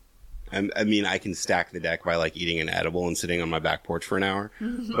 like. I mean, I can stack the deck by like eating an edible and sitting on my back porch for an hour,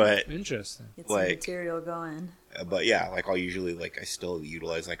 but interesting. Get some material going. But yeah, like I'll usually I still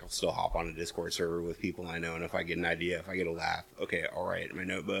utilize I'll still hop on a Discord server with people I know, and if I get an idea, if I get a laugh, okay, I'll write it in my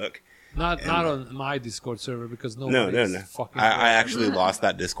notebook. Not on my Discord server because no. Fucking I actually lost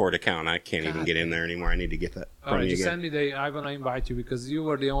that Discord account. I can't even get in there anymore. I need to get that. All right, just send me I'm gonna invite you because you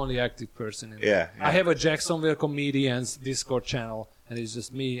were the only active person in there. Yeah. I have a Jacksonville Comedians Discord channel. And it's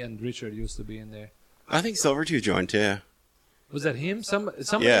just me and Richard used to be in there. I think Silvertooth joined too. Was that him?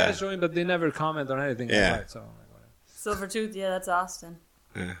 Somebody else joined, but they never comment on anything. Yeah. Right, so Silvertooth, yeah, that's Austin.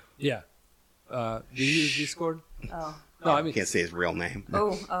 Yeah. Do you use Discord? Oh. No, I can't say his real name.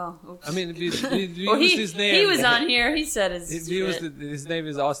 Oops. I mean, use his name. He was on here. He said his name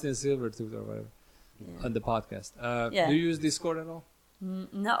is Austin Silvertooth or whatever on the podcast. Do you use Discord at all?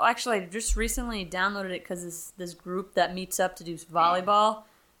 No, actually, I just recently downloaded it because this group that meets up to do volleyball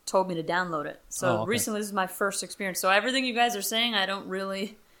told me to download it. So recently, this is my first experience. So everything you guys are saying, I don't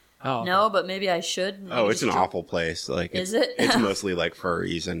really know, but maybe I should. Maybe it's an awful place. Is it? It's mostly like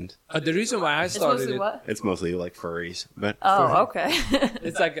furries and. The reason why I started it's mostly like furries, but. Oh, okay.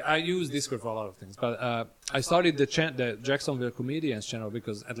 It's like I use Discord for a lot of things, but I started the Jacksonville Comedians channel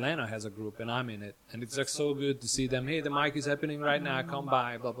because Atlanta has a group and I'm in it, and it's like so good to see them. Hey, the mic is happening right now. Come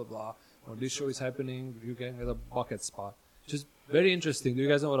by, blah blah blah. Or this show is happening. You can get a bucket spot. Just very interesting. Do you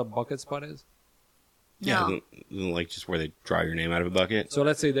guys know what a bucket spot is? Yeah, like just where they draw your name out of a bucket. So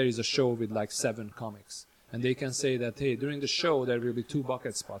let's say there is a show with like 7 comics, and they can say that, hey, during the show there will be 2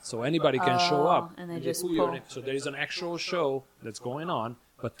 bucket spots, so anybody can show up. And they just pull your name. So there is an actual show that's going on,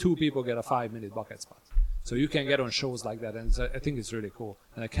 but 2 people get a 5-minute bucket spot. So you can get on shows like that, and I think it's really cool.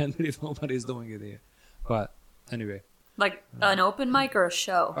 And I can't believe nobody's doing it here. But anyway. Like an open mic or a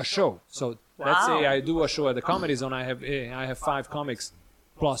show? A show. So let's say I do a show at the Comedy Zone. I have 5 comics.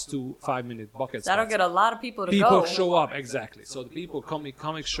 Plus 2 5-minute bucket spots. That'll get a lot of people to go. People show up, exactly. So the people,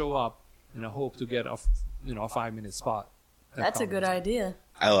 comics show up in a hope to get a 5-minute spot. That's a good idea.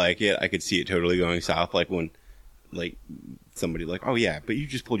 I like it. I could see it totally going south. Like when, somebody oh yeah, but you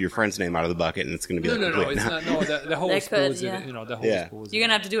just pulled your friend's name out of the bucket and it's going to be no, it's not. No, the host pulls it. The host pulls it. You're going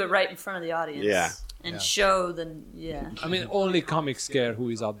to have to do it right in front of the audience. Yeah. And show the, I mean, only comics care who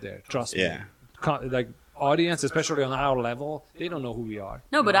is up there. Trust me. Yeah. Audience, especially on our level, they don't know who we are.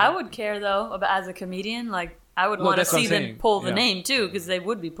 No, but I would care though as a comedian. I would want to see them pull the name too, because they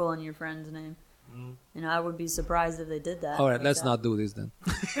would be pulling your friend's name. I would be surprised if they did that. All right, let's not do this then.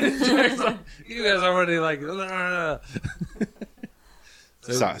 You guys are already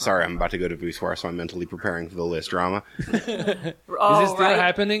sorry, I'm about to go to Voussoir, so I'm mentally preparing for the list drama. Is it still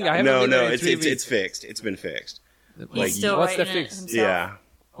happening? I haven't no, it's fixed. It's been fixed. He's still what's the writing fix? It himself.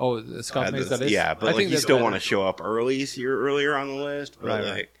 Oh, Scott makes that list? Yeah, but you still want to show up early, so you're earlier on the list. But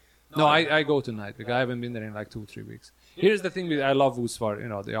right. No, I go tonight because I haven't been there in 2-3 weeks. Here's the thing: I love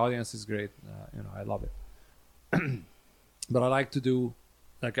Voussoir. The audience is great. I love it. But I like to do,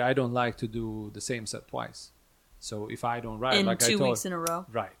 I don't like to do the same set twice. So if I don't write, in 2 weeks in a row,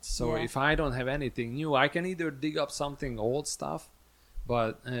 right? So if I don't have anything new, I can either dig up something old stuff,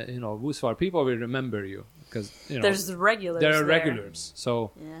 but Voussoir, people will remember you. Because there's the regulars. There are regulars,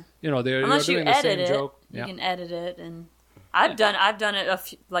 so they're unless doing you the edit same it, joke. You can edit it, and I've done it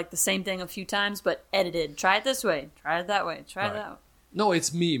the same thing a few times, but edited. Try it this way. Try it that way. Try it that way. No,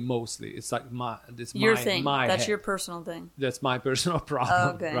 it's me mostly. It's like your thing. That's head. your personal thing. That's my personal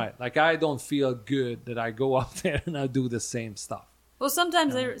problem. Okay. Right. I don't feel good that I go up there and I do the same stuff. Well,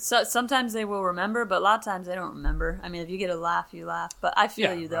 sometimes they will remember, but a lot of times they don't remember. I mean, if you get a laugh, you laugh. But I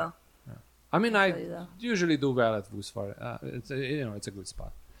feel you though. I mean, I though. usually do well at Vusvar. It's a good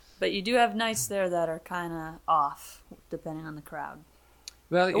spot. But you do have nights there that are kind of off, depending on the crowd.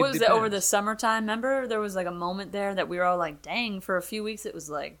 Well, What was it over the summertime? Remember, there was like a moment there that we were all like, "Dang!" For a few weeks, it was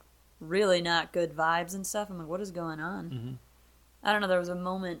like really not good vibes and stuff. I'm like, "What is going on?" Mm-hmm. I don't know. There was a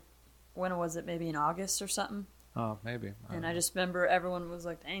moment. When was it? Maybe in August or something. Oh, maybe. I just remember everyone was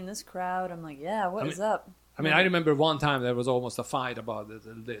like, "Dang, this crowd!" I'm like, "Yeah, what is up?" I mean, I remember one time there was almost a fight about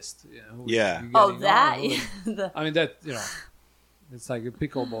the list. Yeah. Oh, that. I mean, that it's like a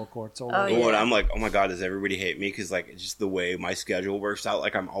pickleball courts all Oh, over. yeah. And I'm like, oh my god, does everybody hate me? Because like it's just the way my schedule works out.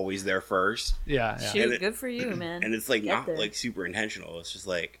 Like I'm always there first, Yeah. Shoot, good for you, man. and it's like Get not there. like super intentional. It's just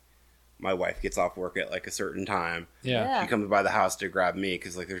like my wife gets off work at like a certain time. Yeah. She comes by the house to grab me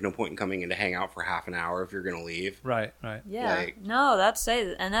because like there's no point in coming in to hang out for half an hour if you're gonna leave. Right. Yeah. Like- No, that's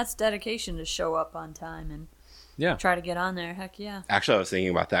dedication to show up on time and Yeah. try to get on there. Heck yeah. Actually, I was thinking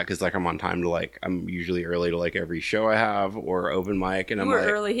about that because like I'm on time to like I'm usually early to like every show I have or open mic, and You I'm were like,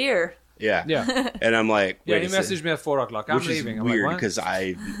 early here. yeah, Yeah. and I'm like, Yeah, wait he a second. messaged me at 4:00. I'm Which leaving. is I'm weird like, what? because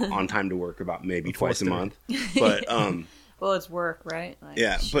I'm on time to work about maybe twice a 4:30. month. But Well, it's work, right? Like,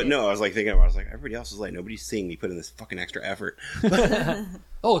 yeah, but shit. no, I was like thinking about it. I was like, everybody else is like, nobody's seeing me put in this fucking extra effort.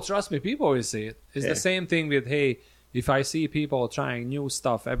 Oh, trust me, people always see it. It's Yeah. the same thing with, hey, if I see people trying new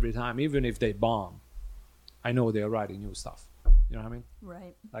stuff every time, even if they bomb, I know they're writing new stuff. You know what I mean?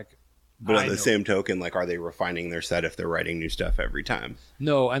 Right. Like, But I on the know. same token, like, are they refining their set if they're writing new stuff every time?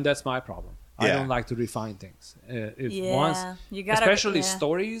 No, and that's my problem. I Yeah. don't like to refine things. If Yeah. once, You gotta, especially yeah.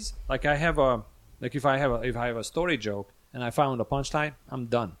 stories, like I have a, like if I have a story joke and I found a punchline, I'm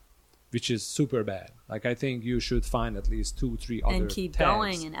done, which is super bad. Like I think you should find at least 2-3 other And keep tags.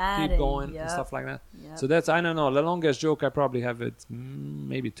 going and adding. keep going and Yep. stuff like that. Yep. So that's, I don't know, the longest joke I probably have it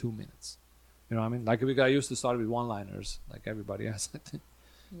maybe 2 minutes. You know what I mean? Like we got used to start with one-liners, like everybody else.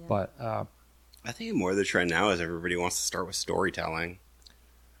 Yeah. But I think more of the trend now is everybody wants to start with storytelling.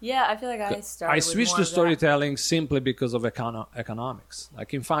 Yeah, I feel like I started. I with switched more to of that. storytelling simply because of economics.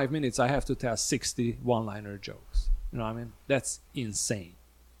 Like in 5 minutes, I have to tell 60 one-liner jokes. You know what I mean? That's insane.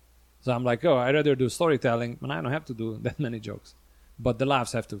 So I'm like, oh, I'd rather do storytelling, and I don't have to do that many jokes. But the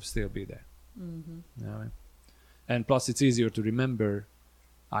laughs have to still be there. Mm-hmm. You know what I mean? And plus, it's easier to remember,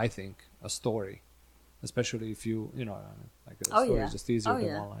 I think, a story. Especially if you know what I mean? Like a Oh, story yeah. is just easier Oh, than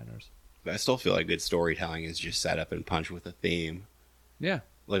yeah. one-liners. But I still feel like good storytelling is just set up and punch with a theme. Yeah.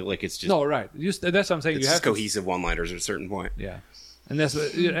 Like it's just No, right. That's what I'm saying. it's You just have to cohesive one-liners at a certain point. Yeah, and that's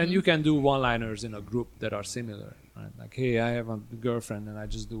what, and you can do one-liners in a group that are similar. Right? Like, hey, I have a girlfriend, and I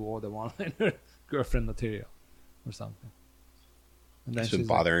just do all the one-liner girlfriend material, or something. And then It's been she's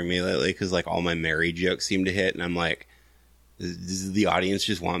bothering me lately because like all my married jokes seem to hit, and I'm like, does the audience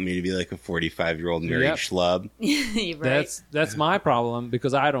just want me to be like a 45-year-old married Yep. schlub? Right. That's my problem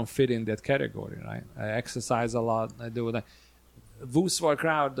because I don't fit in that category. Right? I exercise a lot. I do that. Vusvar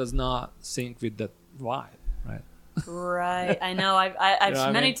crowd does not sync with that vibe. Right? Right. I know. I've You know what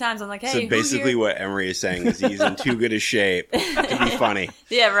I many mean? times I'm like, hey, So who basically, here? what Imre is saying is he's in too good a shape to be funny.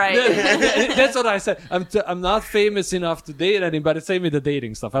 Yeah, right. That's what I said. I'm not famous enough to date anybody. Same with the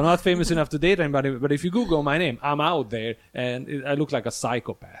dating stuff. I'm not famous enough to date anybody. But if you Google my name, I'm out there, and I look like a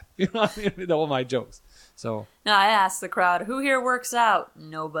psychopath. You know what I mean? With all my jokes. So No, I asked the crowd, who here works out?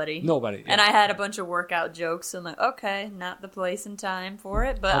 Nobody. nobody. And I had a bunch of workout jokes. I'm like, okay, not the place and time for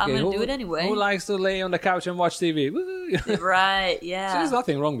it, but I'm Okay, going to do it anyway. Who likes to lay on the couch and watch TV? Woo! So Right, yeah. there's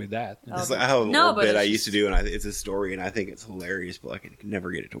nothing wrong with that. It's like I have a No, little but bit it's I just- used to do, and it's a story, and I think it's hilarious, but like, I can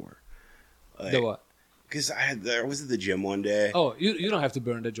never get it to work. Like, The what? Because I was at the gym one day. Oh, you don't have to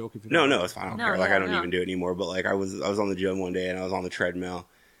burn the joke if you No, don't. no, it's fine. I don't No, care. Like yeah, I don't no. even do it anymore. But like I was on the gym one day, and I was on the treadmill,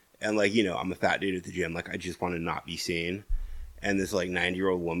 and like I'm a fat dude at the gym. Like I just want to not be seen. And this like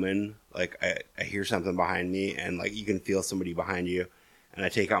 90-year-old woman, like I hear something behind me, and like you can feel somebody behind you. And I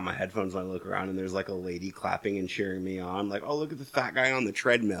take out my headphones and I look around, and there's like a lady clapping and cheering me on. Like, oh, look at the fat guy on the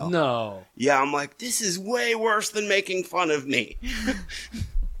treadmill. No. Yeah, I'm like, this is way worse than making fun of me.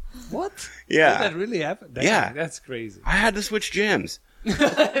 What? Yeah. Did that really happen? Yeah. That's crazy. I had to switch gyms.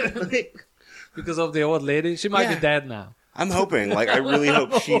 Because of the old lady? She might Yeah. be dead now. I'm hoping. Like, I really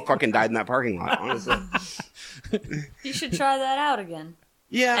hope she fucking died in that parking lot, honestly. You should try that out again.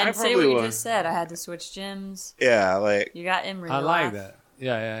 Yeah, I And say probably what you would. just said. I had to switch gyms. Yeah, like, You got Imre. I to like laugh. that.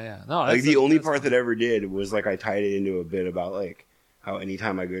 Yeah. No, like that's the only that's- part that I ever did was, like, I tied it into a bit about, like, how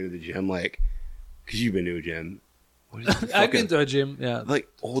anytime I go to the gym, like, because you've been to a gym. What is it, I've fucking- been to a gym, yeah. like,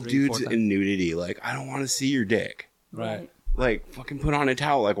 old 3-4 dudes times. in nudity. Like, I don't want to see your dick. Right. Like, fucking put on a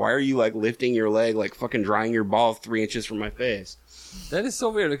towel. Like, why are you, like, lifting your leg, like, fucking drying your ball 3 inches from my face? That is so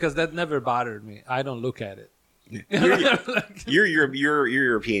weird because that never bothered me. I don't look at it. You're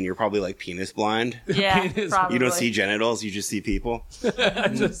European. You're probably like penis blind. Yeah, probably. You don't see genitals. You just see people. I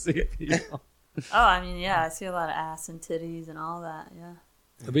just see people. Oh, I mean, yeah, I see a lot of ass and titties and all that.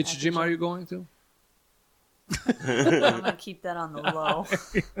 Yeah. Which gym are you going to? I'm gonna keep that on the low.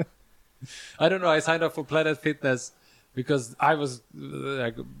 I don't know. I signed up for Planet Fitness because I was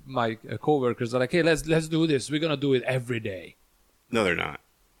like my coworkers are like, "Hey, let's do this. We're gonna do it every day." No, they're not.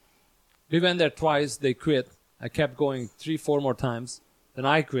 We went there twice. They quit. I kept going 3-4 more times. Then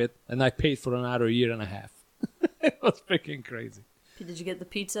I quit, and I paid for another year and a half. It was freaking crazy. Did you get the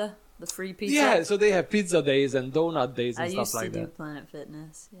pizza? The free pizza? Yeah, so they have pizza days and donut days and stuff like that. I used to do Planet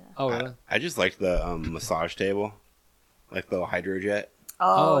Fitness. Yeah. Oh, really? I just liked the massage table, like the hydrojet.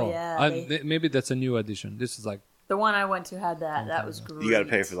 Oh yeah. Maybe that's a new addition. This is like. The one I went to had that. That was great. You got to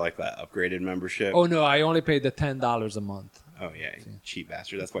pay for like that upgraded membership. Oh no, I only paid the $10 a month. Oh yeah, cheap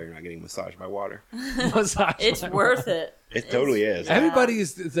bastard. That's why you're not getting massaged by water. It's worth it. It totally is. Yeah. Everybody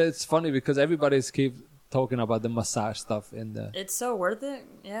is. It's funny because everybody's keep talking about the massage stuff in the. It's so worth it.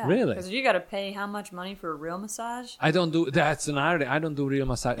 Yeah. Really? Because you got to pay how much money for a real massage? I don't do. That's an irony. I don't do real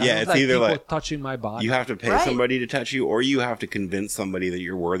massage. Yeah, I don't it's like either people like touching my body. You have to pay somebody to touch you, or you have to convince somebody that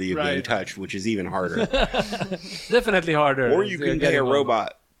you're worthy of being touched, which is even harder. Definitely harder. Or you can pay a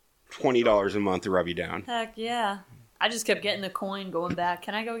robot $20 a month to rub you down. Heck yeah. I just kept getting the coin, going back.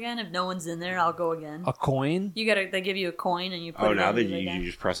 Can I go again? If no one's in there, I'll go again. A coin? They give you a coin and you put it in. Oh, now that you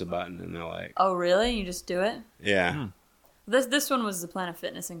just press a button and they're like. Oh, really? You just do it? Yeah. This one was the Planet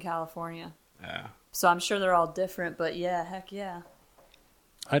Fitness in California. Yeah. So I'm sure they're all different, but yeah, heck yeah.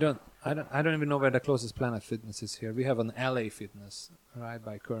 I don't even know where the closest Planet Fitness is here. We have an LA Fitness right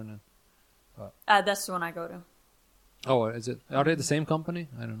by Kernan. That's the one I go to. Oh, is it? Are they the same company?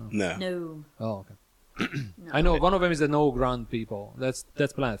 I don't know. No. Oh, okay. No. I know one of them is the No Grunt people. That's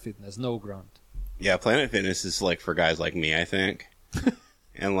Planet Fitness. No Grunt. Yeah, Planet Fitness is like for guys like me, I think.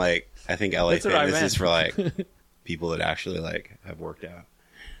 And like I think LA Fitness is for like people that actually like have worked out.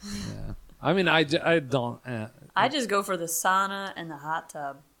 Yeah. I mean, I don't. I just go for the sauna and the hot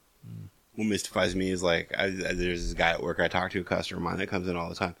tub. What mystifies me is like there's this guy at work I talk to, a customer of mine that comes in all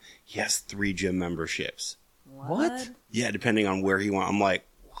the time. He has 3 gym memberships. What? Yeah, depending on where he wants. I'm like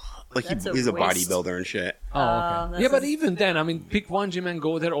he's a bodybuilder and shit. Oh, okay. Yeah, but even then, I mean, pick one gym and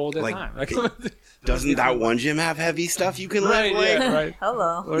go there all the time. Like, doesn't that one gym have heavy stuff you can lift? Right.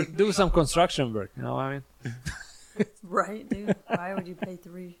 Hello. Or do some construction work. You know what I mean? Right, dude. Why would you pay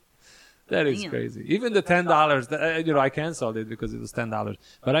 3? That is crazy. Even the $10, I canceled it because it was $10.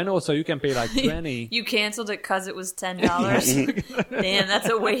 But I know, so you can pay like 20. You canceled it because it was $10. Damn, that's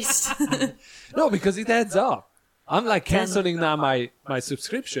a waste. No, because it adds up. I'm like canceling now my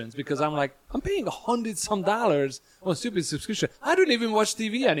subscriptions because I'm like, I'm paying $100-some on stupid subscription. I don't even watch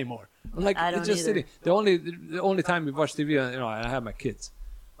TV anymore. I'm like, I don't it's just either. sitting. The only time we watch TV, I have my kids.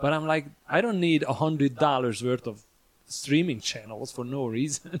 But I'm like, I don't need $100 worth of streaming channels for no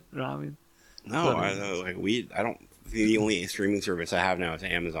reason. You know what I mean? No, I don't. The only streaming service I have now is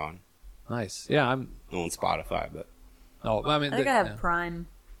Amazon. Nice. Yeah, I'm. No, on Spotify, but. Oh, I mean, I think I have Prime.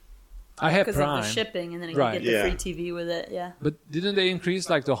 I have because Prime. Of the shipping, and then you Right. get the free TV with it. Yeah. But didn't they increase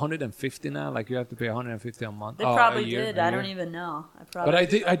like to 150 now? Like you have to pay 150 a month. They probably did. I don't even know. But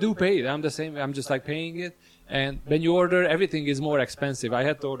I do pay it. I'm the same. I'm just like paying it. And when you order, everything is more expensive. I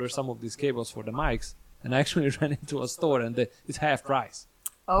had to order some of these cables for the mics, and I actually ran into a store, and it's half price.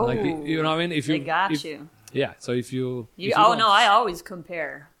 Oh, like, you know what I mean? If you they got you. Yeah. So if you oh no, I always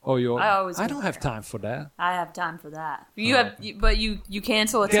compare. Oh, I don't have time for that. I have time for that. But you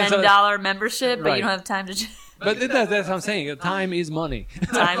cancel a Cancel $10 membership, but Right. you don't have time to. But that's what I'm saying. Time is money.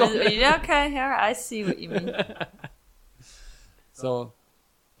 Time is yeah, okay. All right, I see what you mean. So,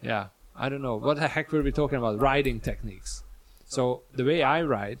 yeah, I don't know. What the heck were we talking about? Writing techniques. So the way I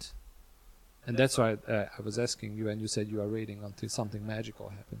write, and that's why I was asking you, and you said you are waiting until something magical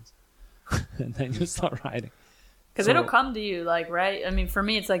happens, and then you start writing. Because it'll come to you, like, right? I mean, for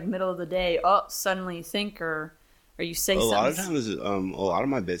me, it's like middle of the day. Oh, suddenly you think or you say something. A lot of times, a lot of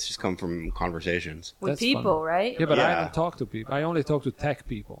my bits just come from conversations. With That's people, funny. right? Yeah, but I Yeah. don't talk to people. I only talk to tech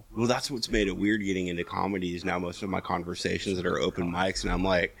people. Well, that's what's made it weird getting into comedies now. Most of my conversations that are open mics, and I'm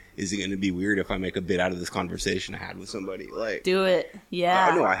like, is it going to be weird if I make a bit out of this conversation I had with somebody? Like, Do it. Yeah.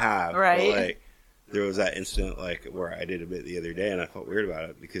 I know I have. Right. But, like, there was that incident like where I did a bit the other day, and I felt weird about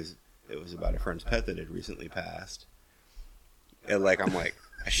it because it was about a friend's pet that had recently passed. And like, I'm like,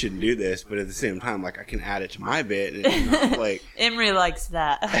 I shouldn't do this, but at the same time, like, I can add it to my bit, and it's not like Imre likes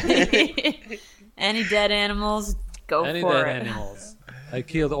that. Any dead animals, go Any for dead it. animals. I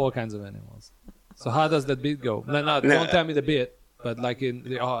killed all kinds of animals. So how does that bit go? No, don't tell me the bit, but like in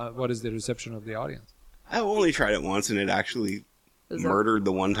the what is the reception of the audience? I've only tried it once, and it actually Was murdered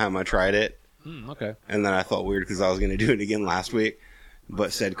the one time I tried it. Okay. And then I felt weird because I was going to do it again last week.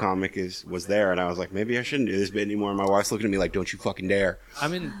 But said comic was there, and I was like, maybe I shouldn't do this bit anymore. And my wife's looking at me like, don't you fucking dare. I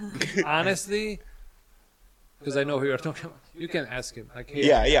mean, honestly, because I know who you're talking about, you can ask him. Like, hey,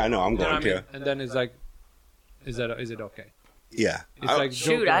 Yeah, no, I'm you know going what I mean? to. And then it's like, is it okay? Yeah. It's like Shoot,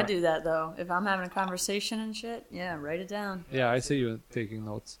 joking I around. do that though. If I'm having a conversation and shit, yeah, write it down. Yeah, I see you taking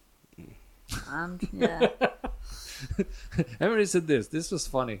notes. Yeah. Emre said this. This was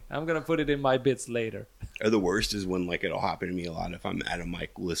funny. I'm gonna put it in my bits later. Or the worst is when like it'll happen to me a lot if I'm at a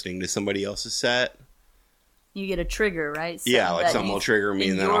mic listening to somebody else's set. You get a trigger, right? Yeah, like that something you- will trigger me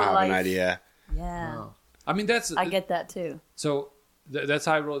in and then your I'll have life- an idea. Yeah. Oh. I mean, that's I get that too. so. That's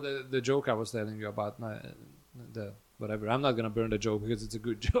how I wrote the joke I was telling you about the whatever. I'm not gonna burn the joke because it's a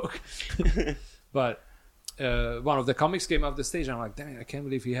good joke. But one of the comics came off the stage, and I'm like, dang, I can't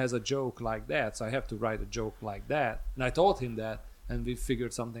believe he has a joke like that. So I have to write a joke like that. And I told him that, and we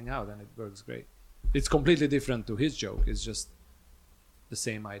figured something out, and it works great. It's completely different to his joke. It's just the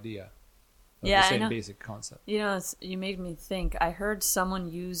same idea. Yeah, the I same know. basic concept. You know, you made me think. I heard someone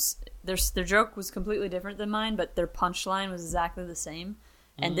use their joke was completely different than mine, but their punchline was exactly the same,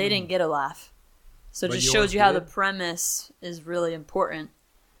 and they didn't get a laugh. So it But just yours shows you how the did? premise is really important.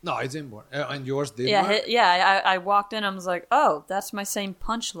 No, it's important. And yours did Yeah, work? I walked in. I was like, oh, that's my same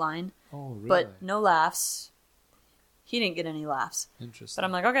punchline, Oh, really? but no laughs. He didn't get any laughs. Interesting. But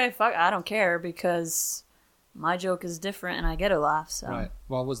I'm like, okay, fuck, I don't care because my joke is different and I get a laugh. So Right.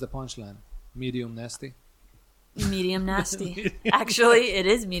 What was the punchline? Medium nasty? medium nasty. Actually, it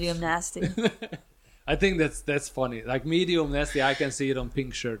is medium nasty. I think that's funny. Like medium nasty, I can see it on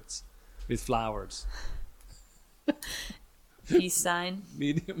pink shirts with flowers. Peace sign.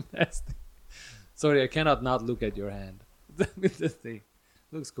 Medium nasty. Sorry, I cannot not look at your hand. With the thing.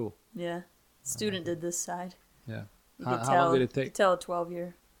 Looks cool. Yeah. Student did this side. Yeah. You How could long tell. did it You take? could tell a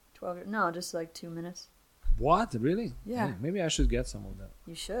 12-year. No, just like 2 minutes. What? Really? Yeah. Hey, maybe I should get some of that.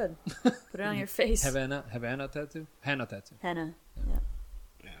 You should put it on your face. Havana tattoo? Henna tattoo. Henna.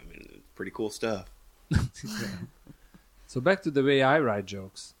 Yeah, I mean, it's pretty cool stuff. So back to the way I write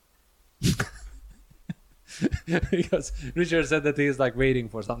jokes. Because Richard said that he's like waiting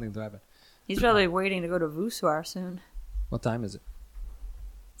for something to happen. He's probably waiting to go to Voussoir soon. What time is it?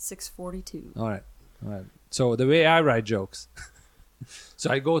 6:42. All right. So the way I write jokes. So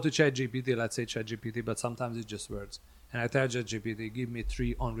I go to ChatGPT, let's say ChatGPT, but sometimes it's just words. And I tell ChatGPT, give me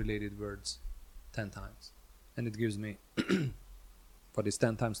 3 unrelated words 10 times. And it gives me what is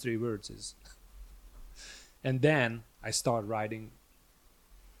 10 times 3 words is. And then I start writing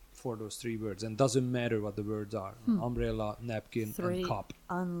for those 3 words. And doesn't matter what the words are. Umbrella, napkin, 3 and cup.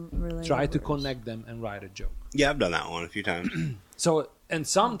 unrelated Try to words. connect them and write a joke. Yeah, I've done that one a few times. So, and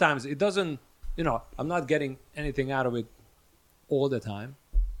sometimes it doesn't, I'm not getting anything out of it all the time,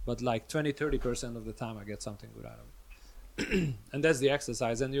 but like 20-30% of the time I get something good out of it. And that's the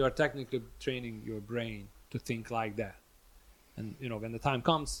exercise, and you are technically training your brain to think like that. And when the time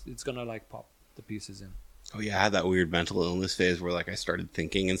comes, it's gonna like pop the pieces in. Oh yeah, I had that weird mental illness phase where like I started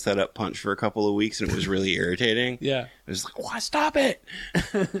thinking instead of punch for a couple of weeks, and it was really irritating. Yeah, I was like, "Why stop it?"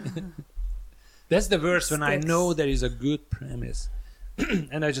 that's the worst when I Sticks. know there is a good premise,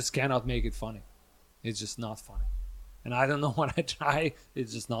 and I just cannot make it funny. It's just not funny, and I don't know what I try.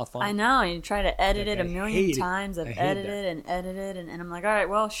 It's just not funny. I know. You try to edit Like, it a I million hate it. times. I I've hate edited and I'm like, all right,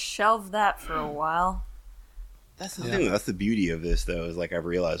 well, shelve that for a while. That's the Yeah. thing. That's the beauty of this, though, is like I've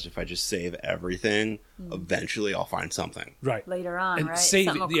realized if I just save everything, eventually I'll find something. Right. Later on, And right? save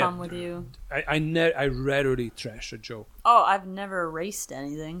Something it, will yeah. come with you. I rarely trash a joke. Oh, I've never erased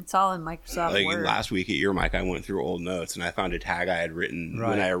anything. It's all in Microsoft Like Word. last week at your mic, I went through old notes and I found a tag I had written Right.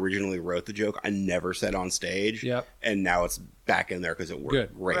 when I originally wrote the joke. I never said on stage. Yep. And now it's back in there because it worked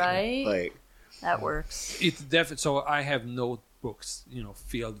Good. great. Right? Like, That works. It's definitely so. I have notebooks,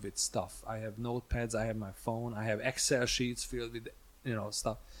 filled with stuff. I have notepads. I have my phone. I have Excel sheets filled with,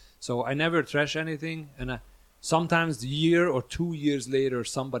 stuff. So I never trash anything. And sometimes a year or 2 years later,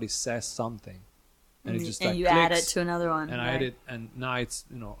 somebody says something, and it just and like you add it clicks, to another one. and I right? edit, and now it's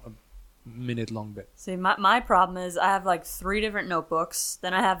a minute-long bit. See, my problem is I have like 3 different notebooks.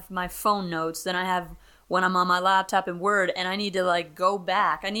 Then I have my phone notes. Then I have when I'm on my laptop in Word, and I need to like go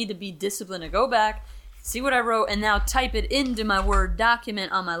back. I need to be disciplined to go back, see what I wrote, and now type it into my Word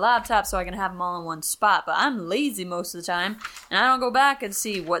document on my laptop so I can have them all in one spot. But I'm lazy most of the time, and I don't go back and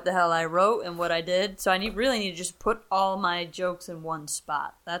see what the hell I wrote and what I did. So I really need to just put all my jokes in one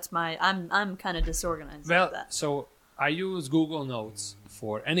spot. That's I'm kind of disorganized Well, like that. so I use Google Notes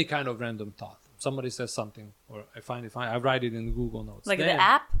for any kind of random thought. Somebody says something, or I find it funny, I write it in Google Notes. Like Then- the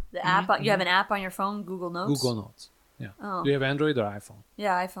app. The app. You have an app on your phone, Google Notes. Google Notes. Yeah. Oh. Do you have Android or iPhone?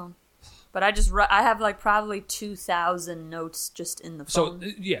 Yeah, iPhone. But I have like probably 2,000 notes just in the So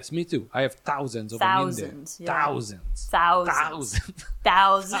phone. yes, me too. I have thousands of them in Thousands, there. yeah. Thousands.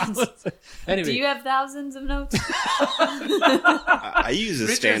 Thousands. Anyway, Do you have thousands of notes? I use a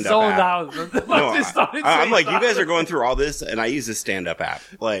Richard's stand-up zoned app. out. No, I'm like, you guys are going through all this, and I use a stand-up app.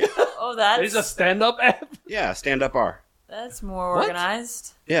 Like, Oh, There's a that's stand-up app. yeah, stand-up R. more What?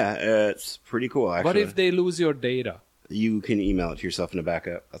 organized. Yeah, it's pretty cool, actually. What if they lose your data? You can email it to yourself in a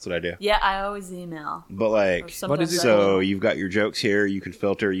backup. That's what I do. Yeah, I always email. But, Or like, sometimes is it? so you've got your jokes here. You can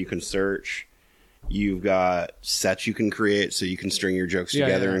filter. You can search. You've got sets you can create, so you can string your jokes Yeah,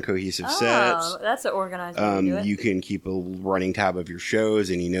 together yeah. in cohesive Oh, sets. that's an organized way to do it. You can keep a running tab of your shows,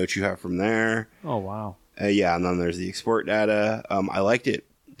 any notes you have from there. Oh wow. Yeah, and then there's the export data. I liked it.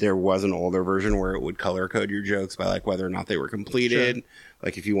 There was an older version where it would color code your jokes by like whether or not they were completed. Sure.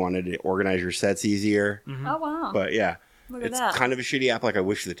 Like if you wanted to organize your sets easier. Oh, wow. But yeah, Look at it's that. kind of a shitty app. Like I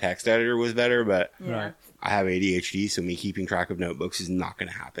wish the text editor was better, but Yeah. Right. I have ADHD, so me keeping track of notebooks is not going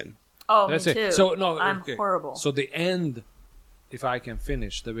to happen. Oh, That's me it. too. So no, I'm okay. horrible. So the end, if I can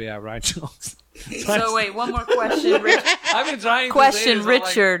finish the way I write jokes. So wait, one more question. I've been trying. To say Question, this, I'm like,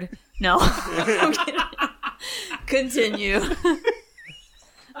 Richard. No. I'm kidding. Continue.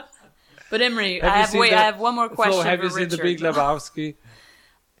 But Imre, I have one more question Flo, have for you seen Richard. The Big Lebowski?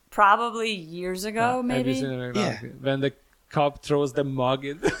 Probably years ago, Have you maybe. seen The Big Yeah. Lebowski? When the cop throws the mug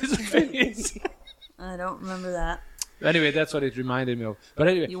in his face. I don't remember that. Anyway, that's what it reminded me of. But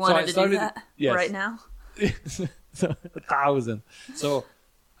anyway, You so I wanted to started, do that yes. right now? So, 1,000. So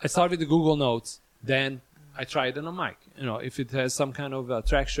I started with the Google Notes. Then I tried on a mic. You know, if it has some kind of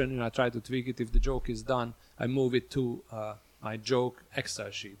traction, you know, I try to tweak it. If the joke is done, I move it to my joke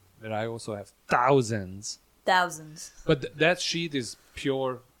Excel sheet, where I also have thousands. Thousands. But that sheet is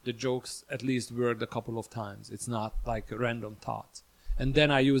pure. The jokes at least worked a couple of times. It's not like random thoughts. And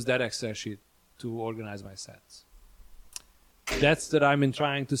then I use that Excel sheet to organize my sets. That's what I've been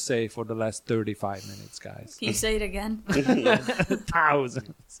trying to say for the last 35 minutes, guys. Can you say it again?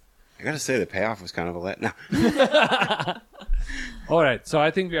 Thousands. I gotta say, the payoff was kind of a let. No. All right, so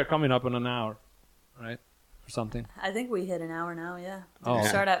I think we are coming up on an hour, right? Or something. I think we hit an hour now, yeah. Oh. We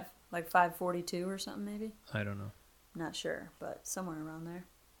start at like 5:42 or something, maybe? I don't know. Not sure, but somewhere around there.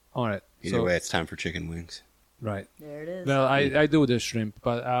 All right. Either So, way, it's time for chicken wings. right. There it is. Well, I do the shrimp,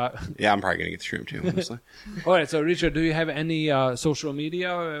 but Yeah, I'm probably gonna get the shrimp too, honestly. all right. So, Richard, do you have any social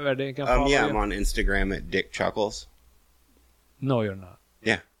media where they can follow Yeah, you? I'm on Instagram at Dick Chuckles. No, you're not.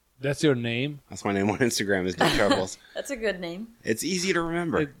 Yeah, That's your name. that's my name on Instagram is Dick Chuckles. That's a good name. It's easy to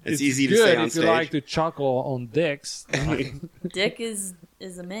remember. It's easy to good say on if stage. you like to chuckle on dicks. Dick is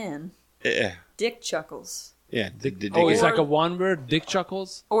a man. Yeah, Dick chuckles. yeah. Dick Oh, is it's like a one word, dick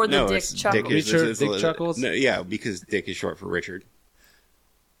chuckles. Or the no, Dick it's chuckles. Dick is, Richard it's Dick Chuckles? No, yeah, because Dick is short for Richard.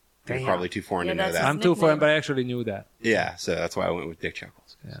 You're Damn. probably too foreign Yeah, to know that's that. I'm too foreign, nickname. but I actually knew that. Yeah, so that's why I went with Dick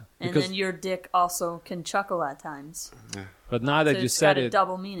Chuckles. Yeah. And Because, then your dick also can chuckle at times. but now that So you it's said got a it,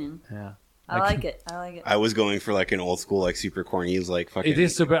 double meaning. yeah, I like it. I like it. I was going for like an old school, like super corny, like fucking it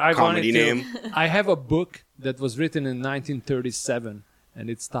is super. I wanted comedy to. name. I have a book that was written in 1937, and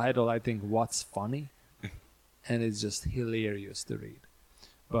it's titled, I think, "What's Funny," and it's just hilarious to read.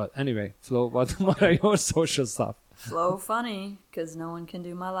 But anyway, Flo, what are your social stuff? Flow Funny, because no one can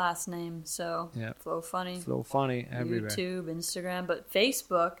do my last name. So Yeah. Flow Funny. Flo Funny everywhere. YouTube, Instagram, but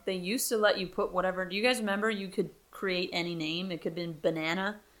Facebook, they used to let you put whatever. Do you guys remember you could create any name? It could have been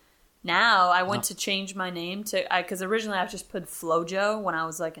Banana. Now I went to change my name to, because originally I just put Flojo when I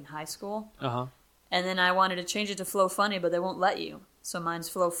was like in high school. Uh-huh. And then I wanted to change it to Flow Funny, but they won't let you. So mine's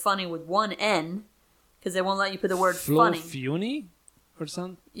Flow Funny with one N, because they won't let you put the word Flo funny. Funi or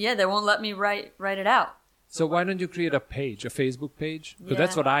something? Yeah, they won't let me write it out. So why don't you create a page, a Facebook page? Because Yeah.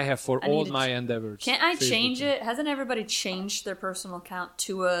 that's what I have for I all need to my endeavors. Can't I Facebook change page. it? Hasn't everybody changed their personal account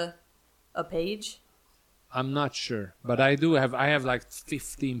to a page? I'm not sure, but I have like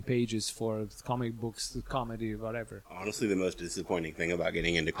 15 pages for comic books, comedy, whatever. Honestly, the most disappointing thing about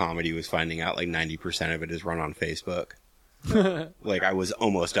getting into comedy was finding out like 90% of it is run on Facebook. Like I was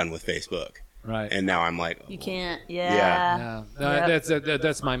almost done with Facebook, Right. and now I'm like, You can't. yeah. Yep.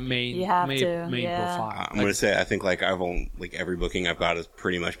 That's my main You have main, to, main yeah. profile. I'm gonna say I think like I've only like every booking I've got has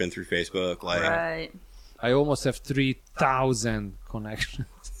pretty much been through Facebook. Like Right. I almost have 3,000 connections.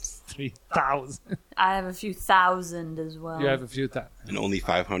 3,000. I have a few thousand as well. You have a few times. and only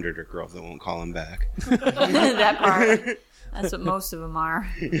 500 are girls that won't call him back. That part. That's what most of them are.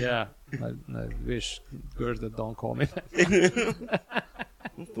 Yeah. I wish girls that don't call me back.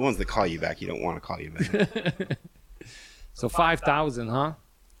 The ones that call you back, you don't want to call you back. So 5,000, huh?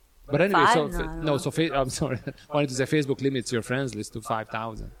 But anyway, Five? so No, I don't know. I'm sorry. I wanted to say Facebook limits your friends list to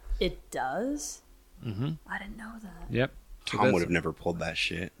 5,000. It does? Mm-hmm. I didn't know that. Yep. Tom would have never pulled that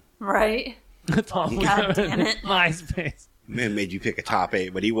shit. Right? Tom God damn it. MySpace. Man made you pick a top 8,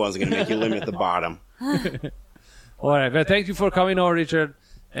 but he wasn't going to make you limit the bottom. All right. Well, thank you for coming on, Richard.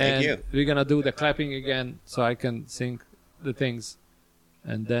 And Thank you. we're going to do the clapping again so I can sing the things.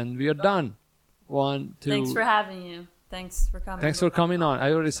 And then we are done. 1, 2. Thanks for having you. Thanks for coming. Thanks for coming on.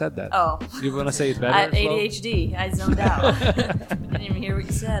 I already said that. Oh. You want to say it better? I had Flo? ADHD. I zoned out. Didn't even hear what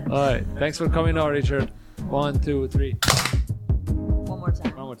you said. All right. Thanks for coming on, Richard. 1, 2, 3. One more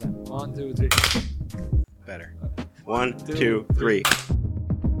time. One more time. 1, 2, 3. Better. 1, 2, 3.